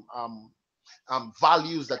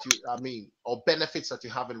values that or benefits that you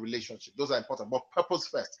have in relationship. Those are important. But purpose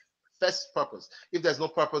first. First purpose. If there's no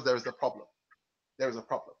purpose, there is a problem. There is a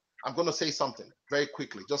problem. I'm going to say something very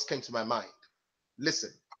quickly. Just came to my mind.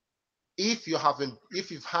 Listen, if you've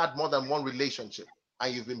had more than one relationship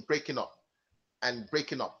and you've been breaking up and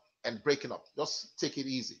breaking up and breaking up, just take it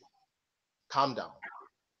easy. Calm down.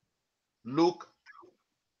 Look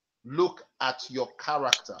at your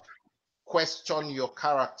character. Question your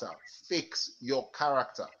character. Fix your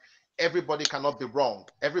character. Everybody cannot be wrong.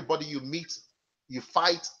 Everybody you meet, you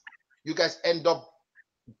fight, you guys end up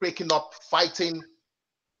breaking up, fighting,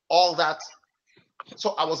 all that.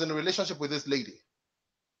 So I was in a relationship with this lady.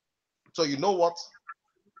 So you know what?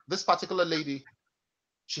 This particular lady,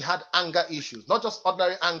 she had anger issues, not just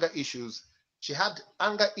ordinary anger issues. She had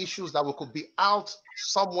anger issues that we could be out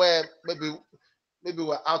somewhere, maybe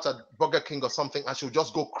we're out at Burger King or something, and she would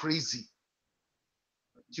just go crazy.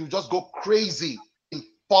 She would just go crazy in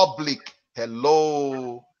public.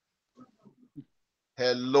 Hello.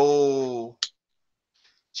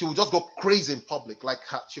 She would just go crazy in public, like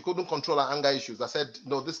she couldn't control her anger issues. I said,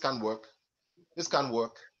 no, this can't work. This can't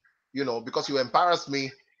work, because you embarrass me,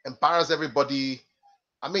 embarrass everybody.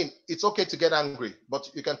 I mean, it's okay to get angry, but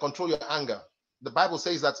you can control your anger. The Bible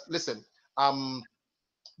says that, listen,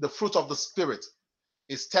 the fruit of the Spirit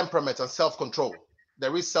is temperament and self-control.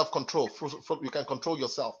 There is self-control. You can control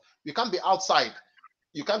yourself. You can't be outside.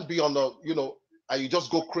 You can't be on the, and you just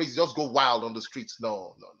go crazy, just go wild on the streets.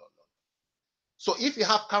 No. So if you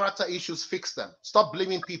have character issues, fix them. Stop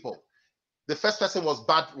blaming people. The first person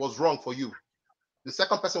was wrong for you. The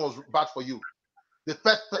second person was bad for you. The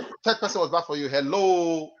third person was bad for you.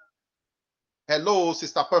 Hello,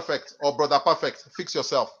 sister perfect or brother perfect. Fix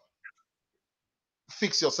yourself.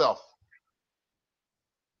 Fix yourself.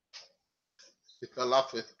 You're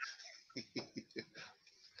laughing.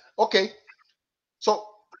 Okay. So,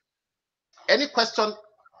 any question?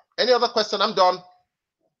 Any other question? I'm done.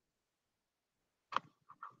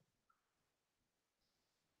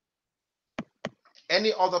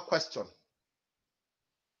 Any other question?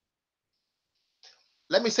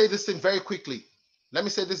 Let me say this thing very quickly.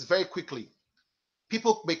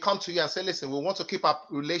 People may come to you and say, listen, we want to keep our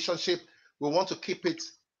relationship. We want to keep it.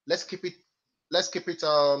 Let's keep it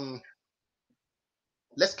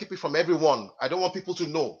from everyone. I don't want people to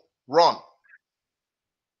know. Run.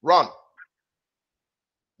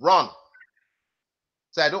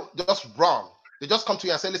 So I don't just run. They just come to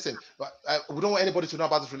you and say, listen, we don't want anybody to know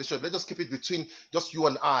about this relationship. Let's just keep it between just you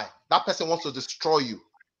and I. That person wants to destroy you.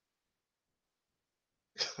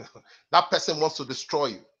 That person wants to destroy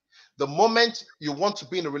you. The moment you want to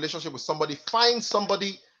be in a relationship with somebody, find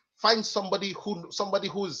somebody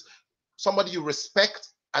you respect,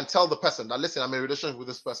 and tell the person that, listen, I'm in a relationship with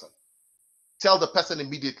this person. Tell the person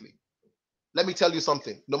immediately. Let me tell you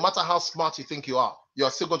something. No matter how smart you think you are, you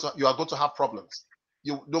are going to have problems.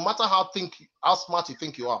 No matter how smart you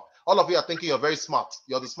think you are, All of you are thinking you're very smart.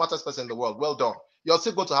 You're the smartest person in the world. Well done. You're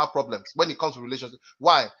still going to have problems when it comes to relationship.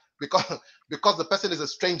 Why? Because the person is a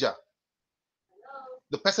stranger.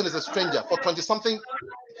 The person is a stranger. For 20-something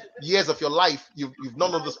years of your life, you've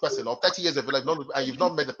not known this person, or 30 years of your life, and you've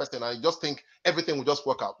not met the person, and you just think everything will just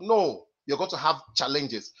work out. No, you're going to have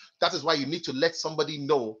challenges. That is why you need to let somebody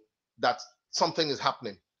know that something is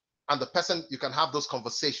happening. And the person, you can have those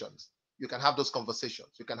conversations. You can have those conversations.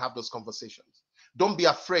 You can have those conversations. Don't be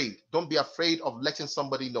afraid. Don't be afraid of letting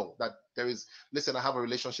somebody know that there is, listen, I have a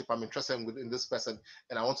relationship. I'm interested in this person,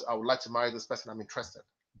 and I would like to marry this person. I'm interested.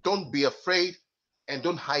 Don't be afraid. And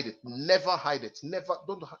don't hide it. Never hide it. Never.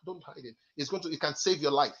 Don't hide it. It can save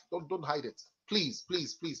your life. Don't hide it. Please,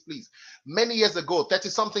 please, please, please. Many years ago,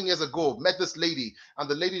 30-something years ago, met this lady, and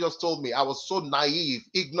the lady just told me I was so naive,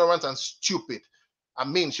 ignorant, and stupid. I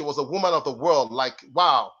mean, she was a woman of the world, like,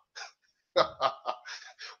 wow.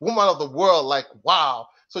 Woman of the world, like, wow.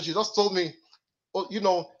 So she just told me,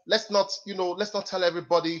 oh, let's not tell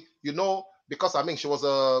everybody, because I mean, she was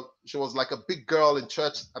like a big girl in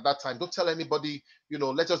church at that time. Don't tell anybody,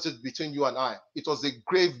 let us just between you and I. It was a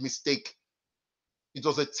grave mistake. It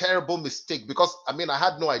was a terrible mistake because I mean, I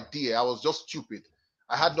had no idea. I was just stupid.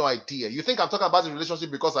 I had no idea. You think I'm talking about the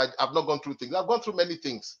relationship because I've not gone through things. I've gone through many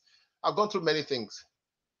things.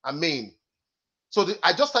 I mean, so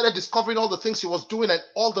I just started discovering all the things she was doing and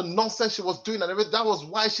all the nonsense she was doing and everything. That was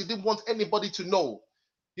why she didn't want anybody to know,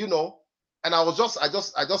 And I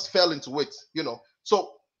just fell into it,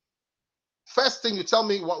 So first thing you tell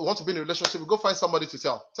me, want to be in a relationship, go find somebody to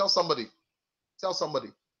tell. Tell somebody.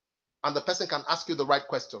 And the person can ask you the right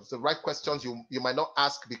questions. The right questions you might not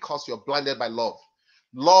ask because you're blinded by love.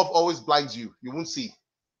 Love always blinds you. You won't see.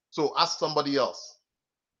 So ask somebody else.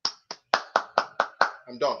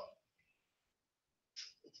 I'm done.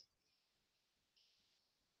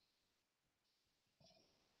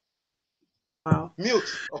 Wow. Mute.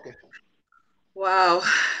 Okay. Wow.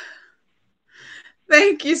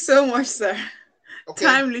 Thank you so much, sir. Okay.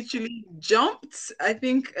 Time literally jumped. I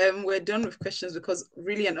think we're done with questions because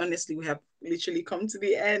really and honestly, we have literally come to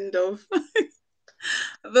the end of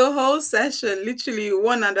the whole session. Literally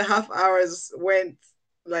 1.5 hours went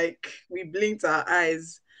like we blinked our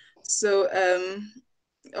eyes. So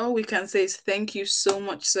all we can say is thank you so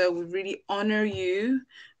much, sir. We really honor you.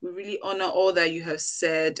 We really honor all that you have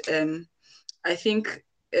said. I think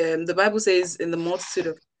the Bible says in the multitude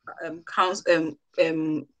of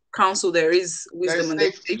counsel there is wisdom and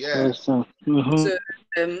safety. Yeah. So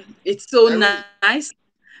it's so nice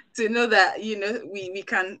to know that we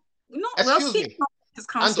can excuse me,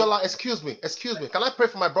 Angela. Excuse me. Can I pray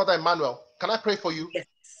for my brother Emmanuel? Can I pray for you? Yes.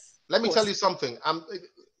 Let me tell you something.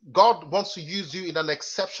 God wants to use you in an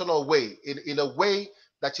exceptional way, in a way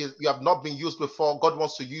that you have not been used before. God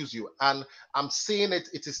wants to use you, and I'm seeing it.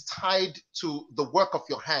 It is tied to the work of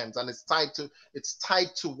your hands, and it's tied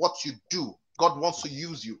to what you do. God wants to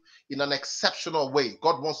use you in an exceptional way.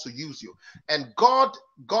 God wants to use you, and God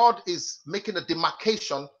is making a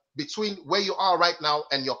demarcation between where you are right now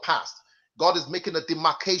and your past. God is making a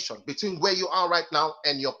demarcation between where you are right now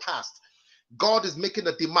and your past. God is making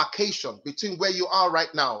a demarcation between where you are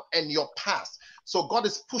right now and your past. So God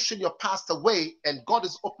is pushing your past away, and God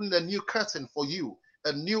is opening a new curtain for you.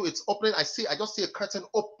 It's opening. I just see a curtain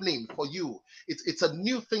opening for you. It's a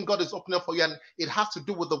new thing God is opening for you, and it has to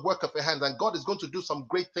do with the work of your hands. And God is going to do some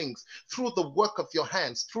great things through the work of your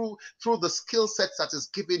hands, through the skill sets that is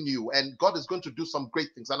given you. And God is going to do some great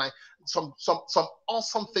things, and some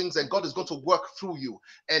awesome things, and God is going to work through you.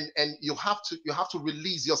 And you have to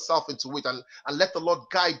release yourself into it, and let the Lord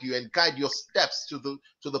guide you and guide your steps to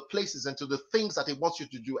the places and to the things that He wants you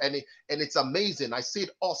to do. And it's amazing. I see it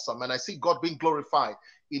awesome, and I see God being glorified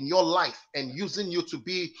in your life and using you to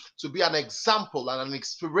be an example and an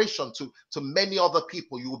inspiration to many other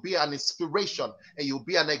people. You will be an inspiration, and you'll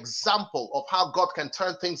be an example of how God can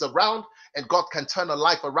turn things around, and God can turn a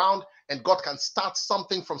life around, and God can start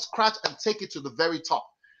something from scratch and take it to the very top.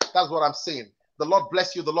 That's what I'm saying. The Lord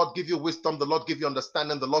bless you. The Lord give you wisdom. The Lord give you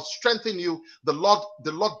understanding. The Lord strengthen you. The Lord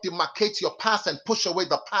demarcate your past and push away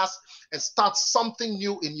the past and start something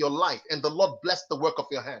new in your life. And the Lord bless the work of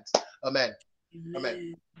your hands. Amen.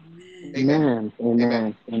 Amen. Amen.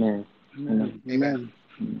 Amen. Amen. Amen. Amen.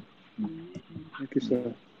 Thank you,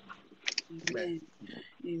 sir. Amen.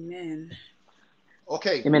 Amen.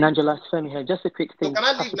 Okay. Amen, Angela. Femi here. Just a quick thing. So can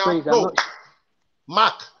I leave now? Praise, No.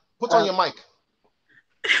 Mark, put on your mic.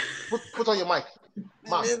 Put on your mic.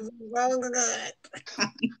 Mark.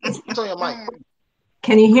 Put on your mic.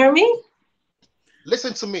 Can you hear me?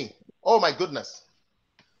 Listen to me. Oh my goodness.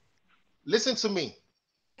 Listen to me.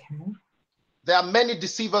 Okay. There are many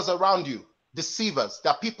deceivers around you.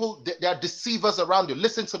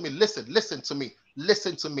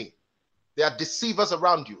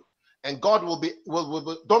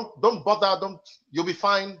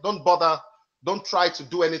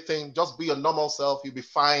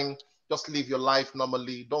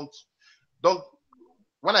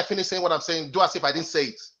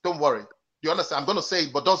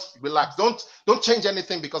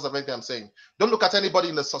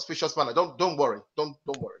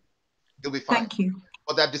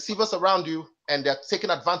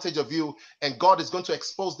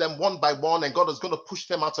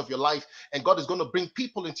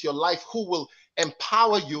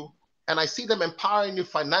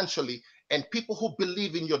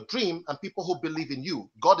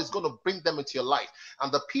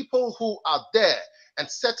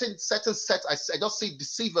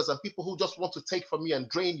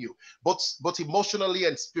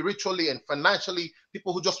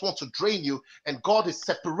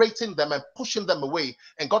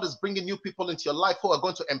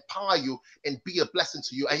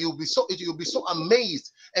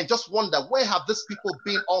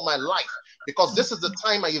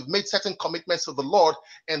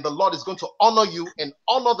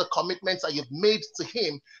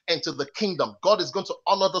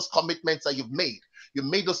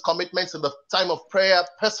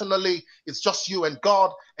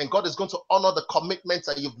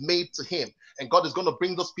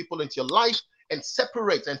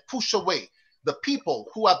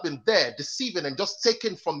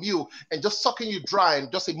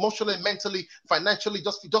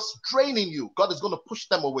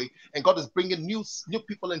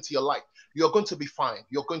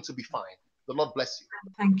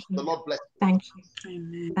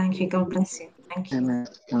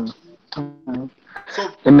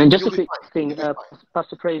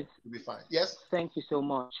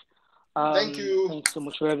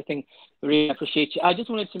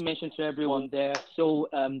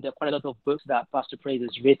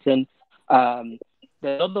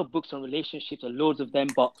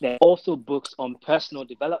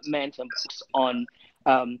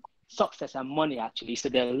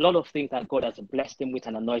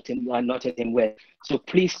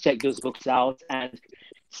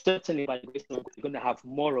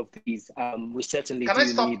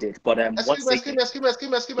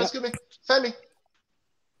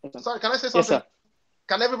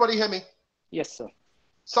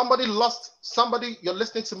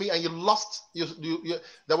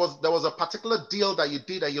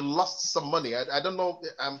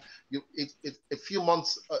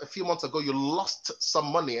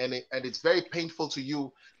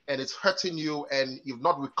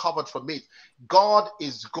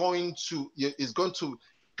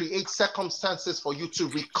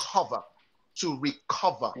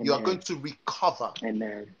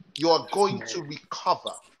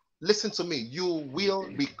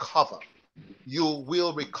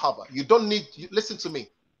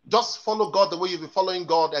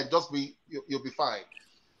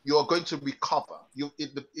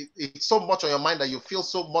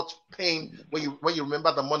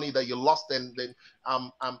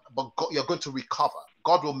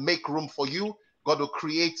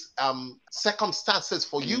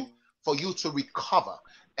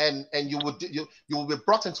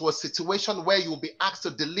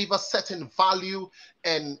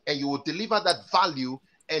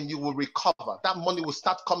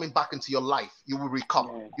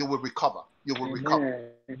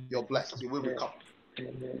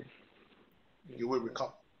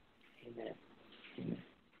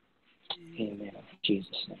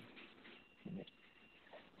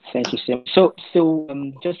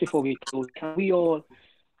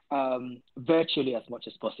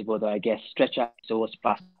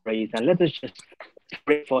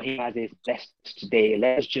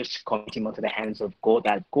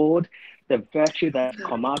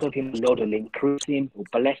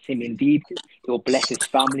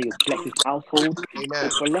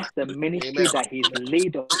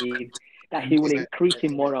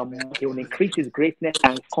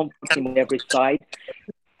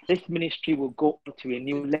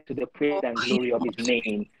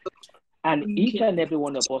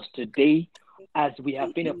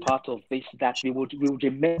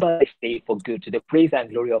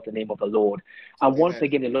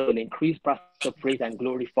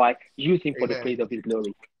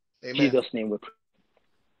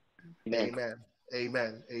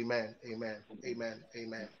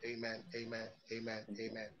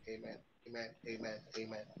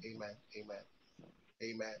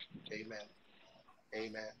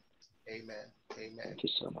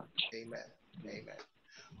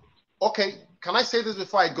 Okay, can I say this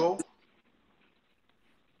before I go?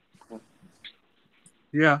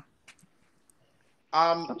 Yeah.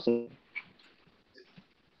 Absolutely.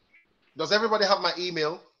 Does everybody have my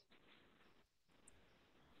email?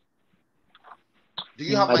 Do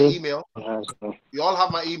you have I my don't. email? You all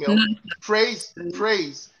have my email. Praise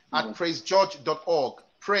at praisegeorge.org.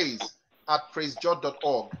 Praise at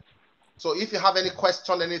praisegeorge.org. So if you have any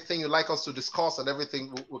question, anything you'd like us to discuss and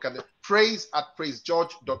everything, we can praise at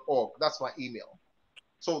praisegeorge.org. That's my email.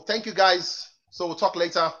 So thank you guys. So we'll talk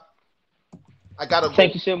later. I gotta go.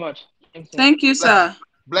 Thank you so much. Thank you, sir.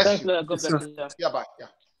 Bless Thanks, you. God bless you, sir. Yeah, bye. Yeah.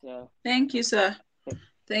 Yeah. Thank you, sir.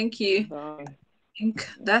 Thank you. Bye. I think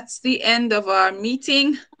that's the end of our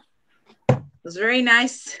meeting. It was very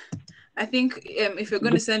nice. I think if you're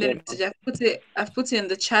going to send a message, I've put it in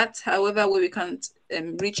the chat. However, we can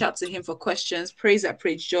reach out to him for questions.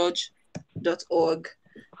 praise@praisegeorge.org.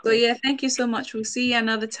 So yeah, thank you so much. We'll see you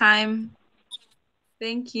another time.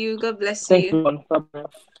 Thank you. God bless you. Thank you. Bye-bye.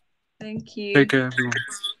 Thank you. Take care, everyone.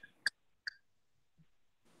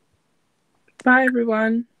 Bye,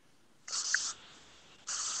 everyone.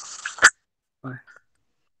 Bye.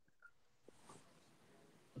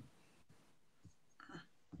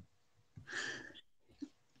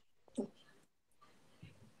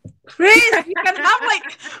 Chris, you can have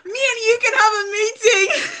me and you can have a meeting.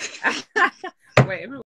 Wait, everyone.